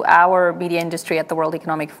 Our media industry at the World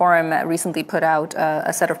Economic Forum recently put out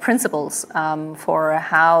a set of principles for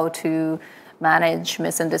how to manage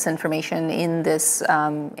mis and disinformation in this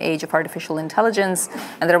age of artificial intelligence,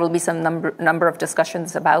 and there will be some number of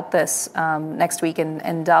discussions about this next week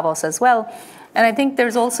in Davos as well. And I think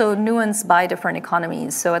there's also nuance by different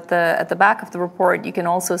economies. So at the back of the report, you can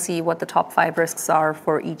also see what the top 5 risks are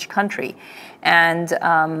for each country. And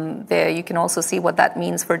there you can also see what that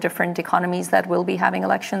means for different economies that will be having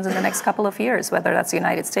elections in the next couple of years, whether that's the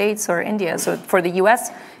United States or India. So for the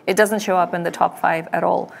US, it doesn't show up in the top 5 at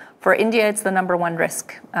all. For India, it's the #1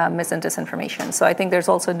 risk, mis and disinformation. So I think there's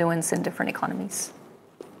also nuance in different economies.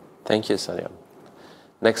 Thank you, Sadia.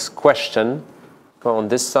 Next question. Go on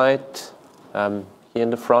this side. Here in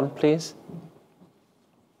the front, please.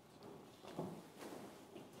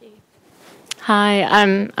 Hi,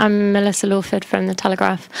 I'm Melissa Lawford from The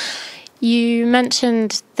Telegraph. You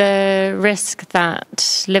mentioned the risk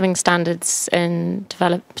that living standards in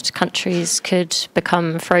developed countries could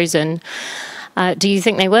become frozen. Do you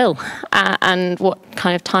think they will? And what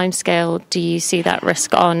kind of timescale do you see that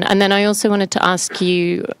risk on? And then I also wanted to ask,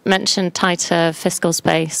 you mentioned tighter fiscal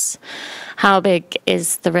space. How big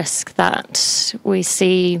is the risk that we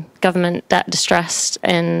see government debt distressed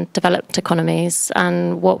in developed economies,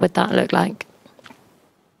 and what would that look like?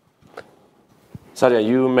 Sadia,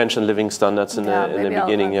 you mentioned living standards in the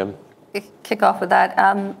beginning. I'll kick off with that.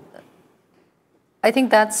 I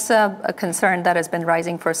think that's a concern that has been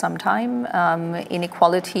rising for some time.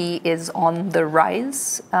 Inequality is on the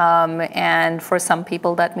rise, and for some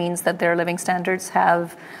people that means that their living standards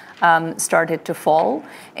have started to fall.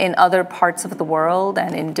 In other parts of the world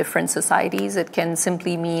and in different societies, it can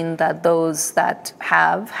simply mean that those that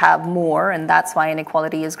have more, and that's why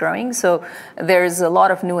inequality is growing. So there's a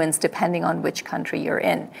lot of nuance depending on which country you're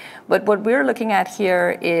in. But what we're looking at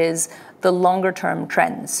here is the longer term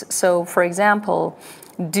trends. So for example,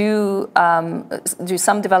 do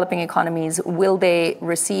some developing economies, will they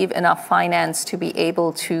receive enough finance to be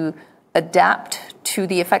able to adapt to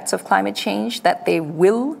the effects of climate change that they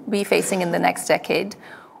will be facing in the next decade,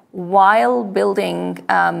 while building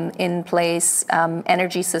in place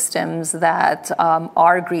energy systems that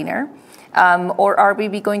are greener? Or are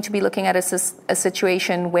we going to be looking at a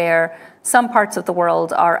situation where some parts of the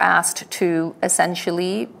world are asked to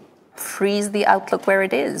essentially freeze the outlook where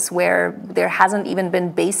it is, where there hasn't even been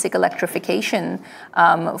basic electrification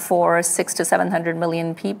for 600 to 700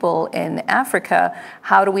 million people in Africa?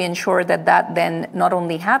 How do we ensure that that then not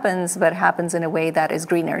only happens, but happens in a way that is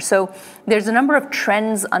greener? So there's a number of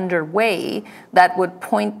trends underway that would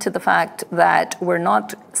point to the fact that we're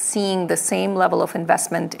not seeing the same level of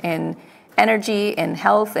investment in energy, in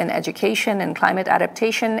health, in education, in climate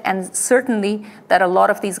adaptation, and certainly that a lot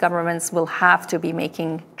of these governments will have to be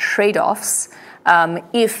making trade-offs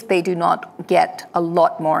if they do not get a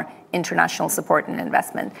lot more international support and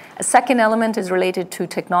investment. A second element is related to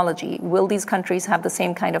technology. Will these countries have the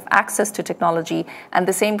same kind of access to technology and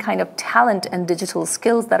the same kind of talent and digital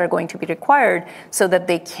skills that are going to be required so that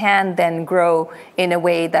they can then grow in a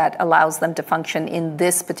way that allows them to function in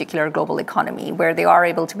this particular global economy, where they are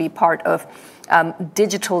able to be part of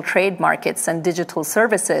digital trade markets and digital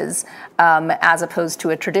services, as opposed to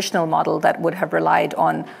a traditional model that would have relied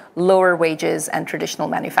on lower wages and traditional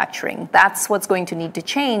manufacturing. That's what's going to need to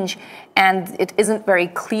change, and it isn't very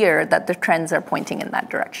clear that the trends are pointing in that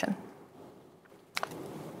direction.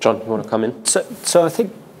 John, you want to come in? So I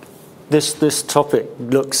think this topic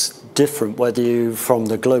looks different whether you're from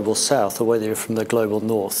the global south or whether you're from the global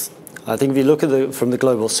north. I think if you look at from the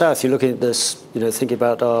global south, you're looking at this, thinking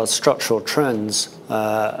about our structural trends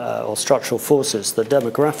or structural forces. The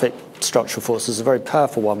demographic structural force is a very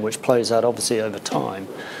powerful one, which plays out obviously over time.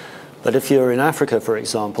 But if you're in Africa, for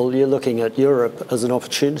example, you're looking at Europe as an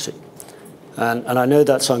opportunity. And I know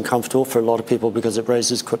that's uncomfortable for a lot of people because it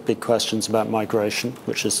raises big questions about migration,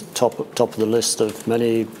 which is top of the list of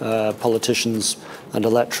many politicians and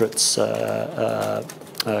electorates'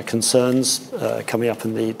 concerns coming up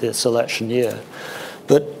in this election year.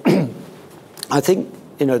 But I think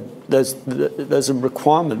there's a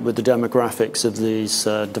requirement with the demographics of these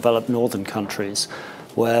developed northern countries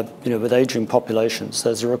where, with aging populations,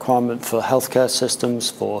 there's a requirement for healthcare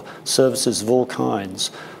systems, for services of all kinds,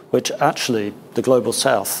 which actually the global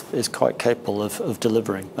south is quite capable of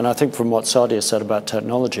delivering. And I think from what Sadia said about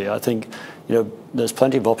technology, I think there's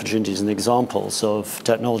plenty of opportunities and examples of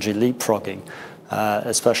technology leapfrogging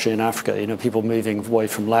especially in Africa. People moving away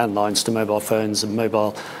from landlines to mobile phones and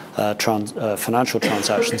mobile financial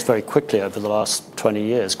transactions very quickly over the last 20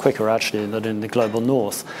 years, quicker actually than in the global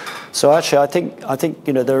north. So actually, I think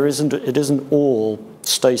it isn't all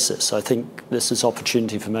stasis. I think this is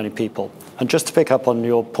opportunity for many people. And just to pick up on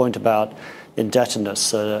your point about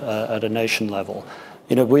indebtedness at a nation level,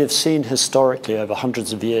 we have seen historically over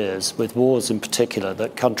hundreds of years, with wars in particular,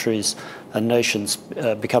 that countries and nations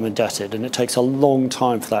become indebted, and it takes a long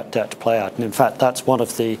time for that debt to play out. And in fact, that's one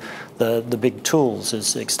of the big tools,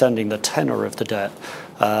 is extending the tenor of the debt.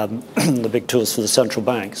 The big tools for the central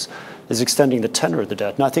banks is extending the tenor of the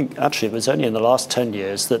debt. And I think actually it was only in the last 10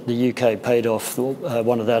 years that the UK paid off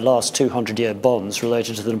one of their last 200-year bonds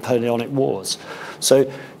related to the Napoleonic Wars.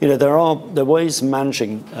 So, there are ways of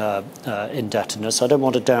managing indebtedness. I don't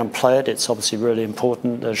want to downplay it. It's obviously really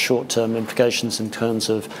important. There's short-term implications in terms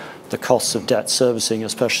of the costs of debt servicing,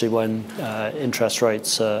 especially when interest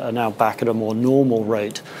rates are now back at a more normal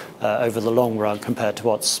rate over the long run compared to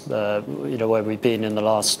what's, where we've been in the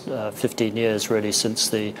last 15 years, really, since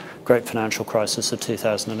the great financial crisis of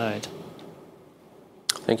 2008.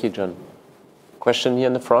 Thank you, John. Question here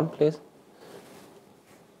in the front, please.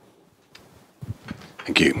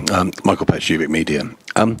 Thank you. Michael Petch, Zurich Media.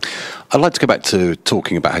 I'd like to go back to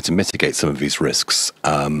talking about how to mitigate some of these risks,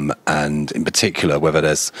 and in particular, whether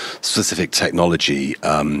there's specific technology.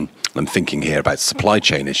 I'm thinking here about supply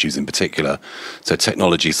chain issues in particular. So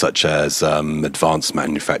technology such as advanced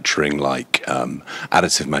manufacturing, like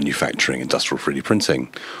additive manufacturing, industrial 3D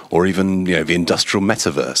printing, or even the industrial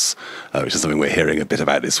metaverse, which is something we're hearing a bit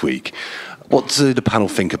about this week. What do the panel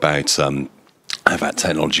think about how that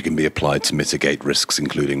technology can be applied to mitigate risks,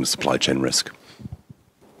 including the supply chain risk?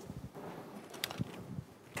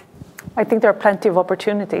 I think there are plenty of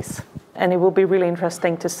opportunities, and it will be really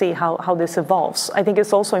interesting to see how this evolves. I think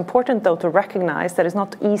it's also important, though, to recognize that it's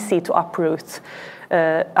not easy to uproot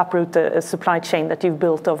a supply chain that you've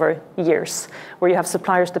built over years, where you have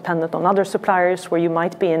suppliers dependent on other suppliers, where you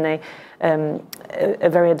might be in a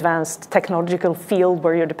very advanced technological field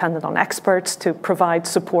where you're dependent on experts to provide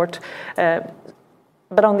support.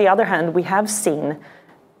 But on the other hand, we have seen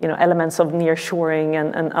elements of nearshoring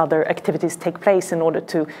and other activities take place in order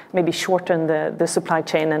to maybe shorten the supply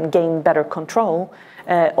chain and gain better control,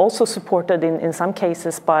 also supported in some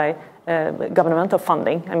cases by governmental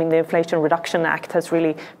funding. I mean, the Inflation Reduction Act has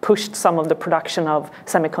really pushed some of the production of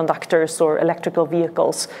semiconductors or electrical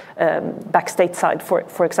vehicles back stateside,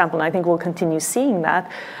 for example, and I think we'll continue seeing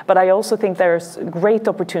that. But I also think there's great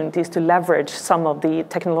opportunities to leverage some of the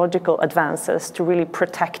technological advances to really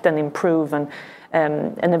protect and improve and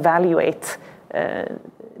evaluate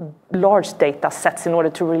large data sets in order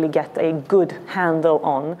to really get a good handle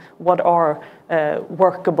on what are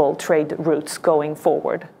workable trade routes going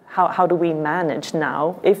forward. How do we manage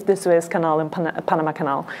now, if the Suez Canal and Panama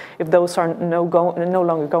Canal, if those are no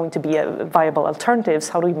longer going to be viable alternatives,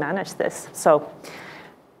 how do we manage this? So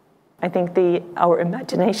I think our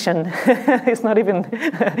imagination is not even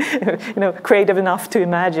creative enough to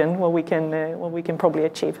imagine what we can probably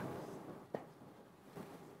achieve.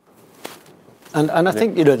 And I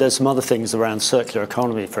think there's some other things around circular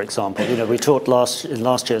economy, for example. We talked in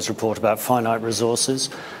last year's report about finite resources.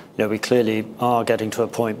 We clearly are getting to a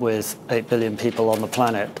point with 8 billion people on the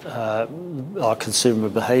planet. Our consumer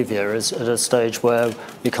behaviour is at a stage where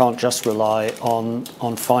we can't just rely on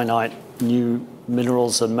finite new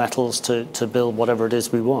minerals and metals to build whatever it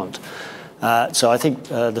is we want. So I think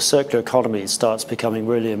the circular economy starts becoming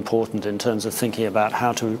really important in terms of thinking about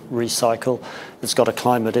how to recycle. It's got a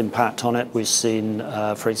climate impact on it. We've seen,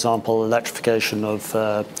 for example, electrification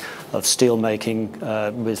of steel making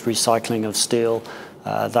with recycling of steel.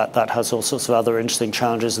 That has all sorts of other interesting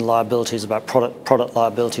challenges and liabilities about product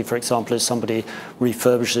liability. For example, if somebody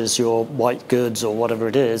refurbishes your white goods or whatever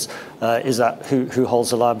it is that who holds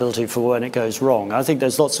the liability for when it goes wrong? I think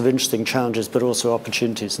there's lots of interesting challenges, but also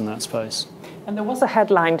opportunities in that space. And there was a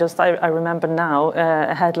headline, I remember now,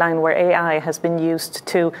 a headline where AI has been used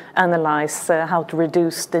to analyze how to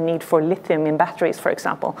reduce the need for lithium in batteries, for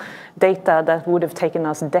example. Data that would have taken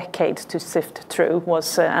us decades to sift through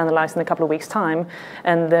was analyzed in a couple of weeks' time,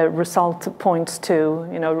 and the result points to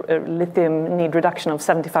lithium need reduction of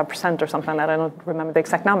 75% or something like that. I don't remember the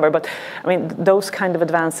exact number, but I mean those kind of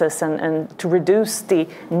advances and to reduce the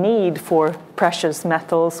need for precious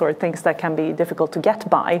metals or things that can be difficult to get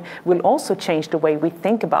by will also change the way we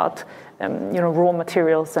think about raw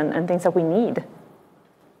materials and things that we need.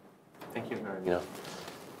 Thank you very much.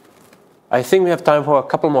 I think we have time for a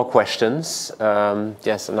couple more questions.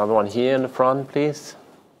 Yes, another one here in the front, please.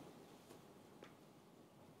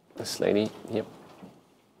 This lady, yep.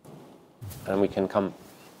 and we can come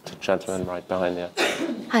to the gentleman right behind there.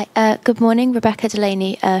 Hi, good morning. Rebecca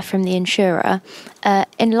Delaney from the insurer.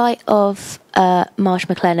 In light of Marsh,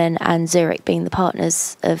 McLennan and Zurich being the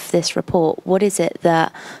partners of this report, what is it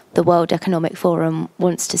that the World Economic Forum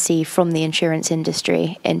wants to see from the insurance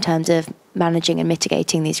industry in terms of managing and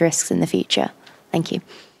mitigating these risks in the future? Thank you.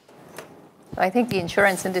 I think the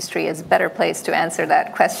insurance industry is a better place to answer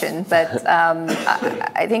that question, but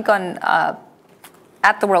I think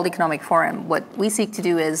at the World Economic Forum, what we seek to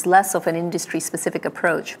do is less of an industry-specific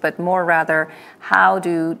approach, but more rather, how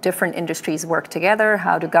do different industries work together?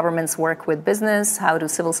 How do governments work with business? How do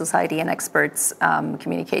civil society and experts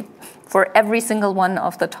communicate? For every single one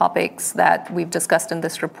of the topics that we've discussed in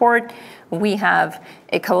this report, we have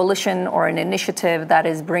a coalition or an initiative that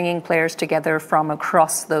is bringing players together from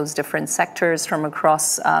across those different sectors, from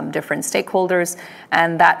across different stakeholders,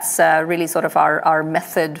 and that's really sort of our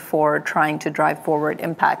method for trying to drive forward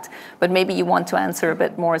impact. But maybe you want to answer a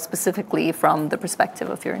bit more specifically from the perspective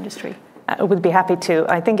of your industry. I would be happy to.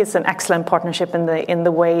 I think it's an excellent partnership in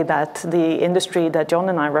the way that the industry that John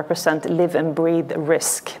and I represent live and breathe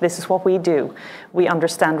risk. This is what we do. We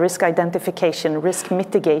understand risk identification, risk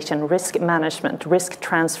mitigation, risk management, risk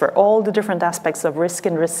transfer, all the different aspects of risk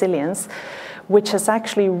and resilience, which has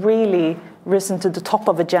actually really risen to the top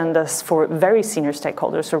of agendas for very senior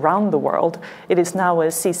stakeholders around the world. It is now a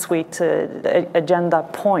C-suite agenda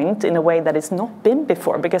point in a way that it's not been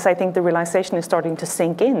before, because I think the realization is starting to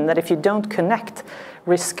sink in that if you don't connect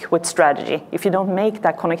risk with strategy, if you don't make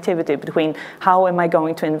that connectivity between how am I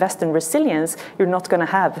going to invest in resilience, you're not going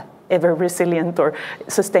to have a very resilient or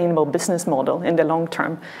sustainable business model in the long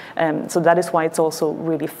term. So that is why it's also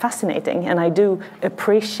really fascinating. And I do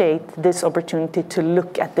appreciate this opportunity to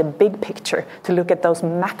look at the big picture, to look at those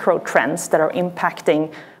macro trends that are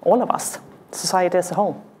impacting all of us, society as a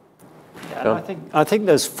whole. Yeah, I think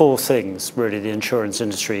there's four things really the insurance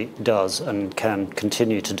industry does and can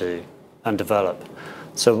continue to do and develop.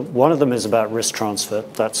 So one of them is about risk transfer.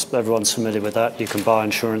 That's everyone's familiar with that. You can buy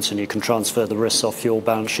insurance and you can transfer the risks off your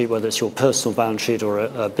balance sheet, whether it's your personal balance sheet or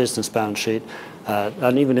a business balance sheet.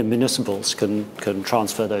 And even in municipals can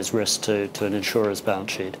transfer those risks to an insurer's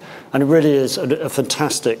balance sheet. And it really is a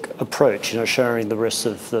fantastic approach. You know, sharing the risks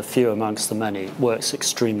of the few amongst the many works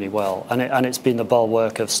extremely well. And it's been the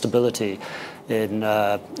bulwark of stability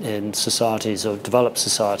in societies or developed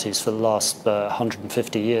societies for the last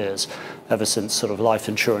 150 years, ever since sort of life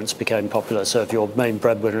insurance became popular. So if your main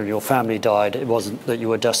breadwinner in your family died, it wasn't that you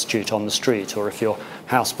were destitute on the street, or if your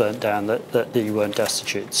house burnt down, that you weren't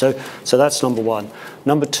destitute. So that's number one.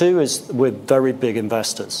 Number two is we're very big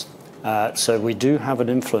investors. So we do have an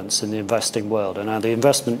influence in the investing world. And now the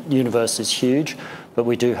investment universe is huge, but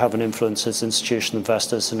we do have an influence as institutional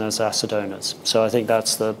investors and as asset owners. So I think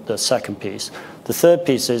that's the second piece. The third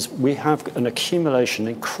piece is we have an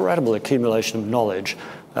incredible accumulation of knowledge,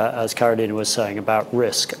 as Carolina was saying, about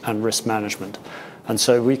risk and risk management. And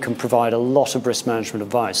so we can provide a lot of risk management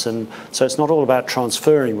advice. And so it's not all about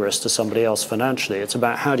transferring risk to somebody else financially. It's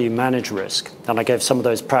about how do you manage risk. And I gave some of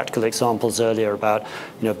those practical examples earlier about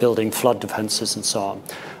building flood defenses and so on.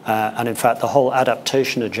 And in fact, the whole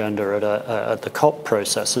adaptation agenda at the COP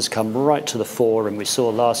process has come right to the fore. And we saw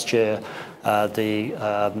last year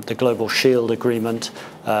the Global Shield Agreement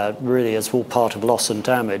really is all part of loss and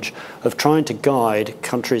damage, of trying to guide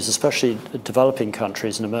countries, especially developing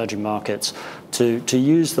countries and emerging markets, to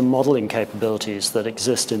use the modeling capabilities that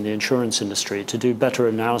exist in the insurance industry to do better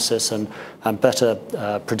analysis and better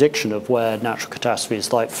prediction of where natural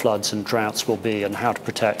catastrophes like floods and droughts will be and how to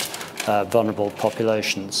protect vulnerable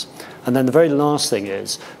populations. And then the very last thing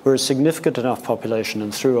is we're a significant enough population,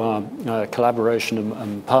 and through our collaboration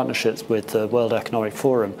and partnerships with the World Economic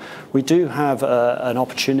Forum, we do have an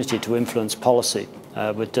opportunity to influence policy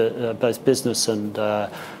with both business and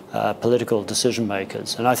political decision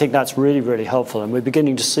makers. And I think that's really, really helpful. And we're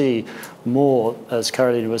beginning to see more, as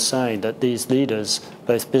Carolina was saying, that these leaders,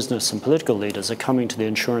 both business and political leaders, are coming to the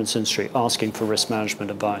insurance industry asking for risk management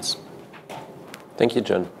advice. Thank you,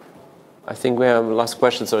 John. I think we have last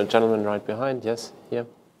question, so a gentleman right behind. Yes, here.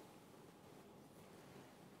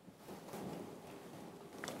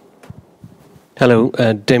 Hello,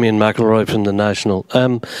 Damien McElroy from The National.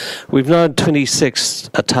 We've now had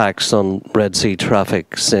 26 attacks on Red Sea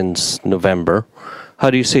traffic since November.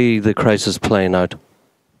 How do you see the crisis playing out?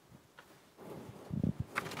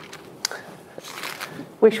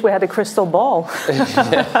 Wish we had a crystal ball.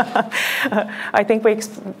 I think we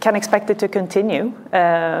can expect it to continue.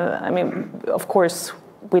 I mean, of course,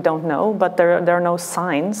 we don't know, but there are no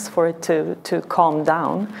signs for it to calm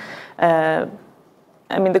down.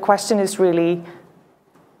 I mean, the question is really,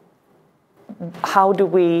 how do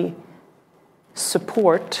we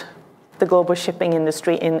support the global shipping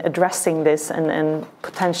industry in addressing this and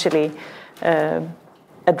potentially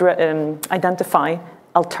identify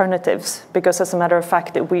alternatives, because as a matter of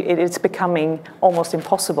fact it's becoming almost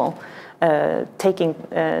impossible taking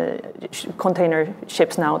container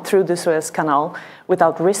ships now through the Suez Canal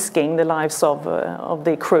without risking the lives of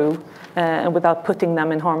the crew and without putting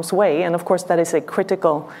them in harm's way. And of course that is a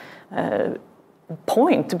critical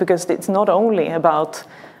point, because it's not only about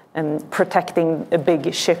protecting a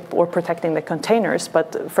big ship or protecting the containers,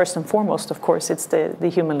 but first and foremost, of course, it's the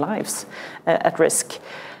human lives at risk.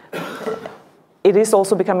 It is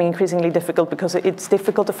also becoming increasingly difficult because it's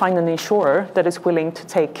difficult to find an insurer that is willing to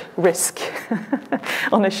take risk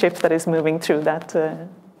on a ship that is moving through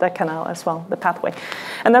that canal as well, the pathway.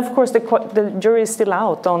 And of course, the jury is still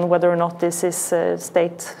out on whether or not this is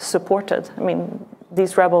state supported. I mean,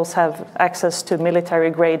 these rebels have access to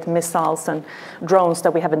military-grade missiles and drones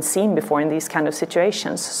that we haven't seen before in these kind of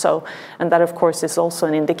situations. So, and that, of course, is also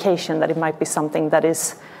an indication that it might be something that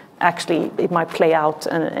is actually, it might play out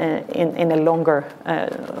in a longer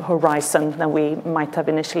horizon than we might have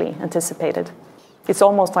initially anticipated. It's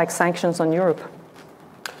almost like sanctions on Europe.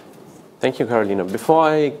 Thank you, Carolina. Before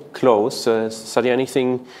I close, Sadia,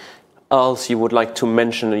 anything else you would like to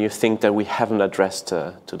mention or you think that we haven't addressed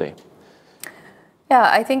today? Yeah,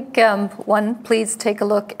 I think one, please take a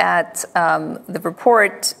look at the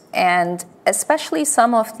report and especially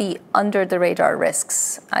some of the under-the-radar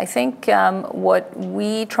risks. I think what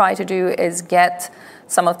we try to do is get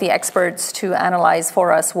some of the experts to analyze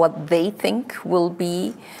for us what they think will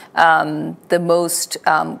be the most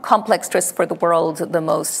complex risks for the world, the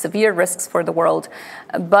most severe risks for the world.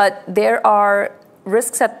 But there are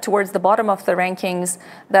risks towards the bottom of the rankings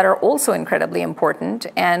that are also incredibly important.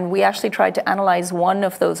 And we actually tried to analyze one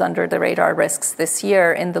of those under-the-radar risks this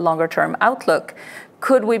year in the longer-term outlook.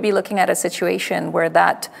 Could we be looking at a situation where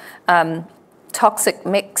that toxic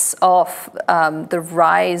mix of the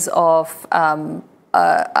rise of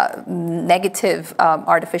negative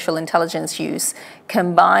artificial intelligence use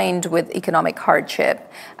combined with economic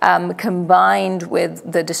hardship, combined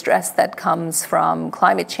with the distress that comes from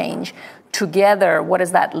climate change, together, what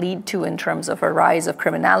does that lead to in terms of a rise of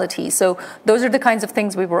criminality? So those are the kinds of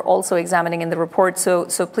things we were also examining in the report. So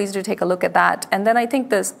please do take a look at that. And then I think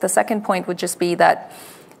the second point would just be that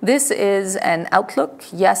this is an outlook.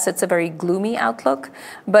 Yes, it's a very gloomy outlook,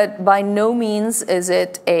 but by no means is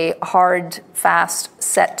it a hard, fast,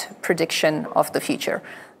 set prediction of the future.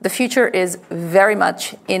 The future is very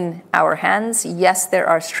much in our hands. Yes, there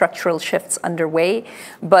are structural shifts underway,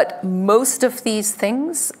 but most of these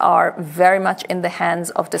things are very much in the hands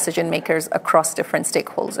of decision makers across different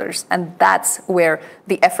stakeholders. And that's where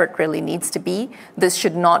the effort really needs to be. This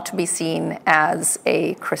should not be seen as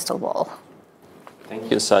a crystal ball. Thank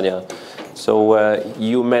you, Sadia. So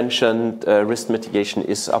you mentioned risk mitigation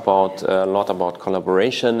is about a lot about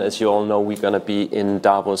collaboration. As you all know, we're going to be in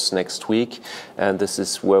Davos next week, and this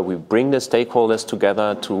is where we bring the stakeholders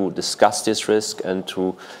together to discuss this risk and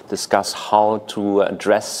to discuss how to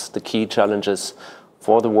address the key challenges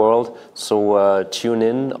for the world. So tune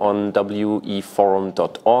in on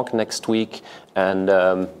weforum.org next week, and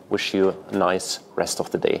wish you a nice rest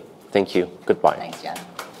of the day. Thank you. Goodbye. Thanks, Jan.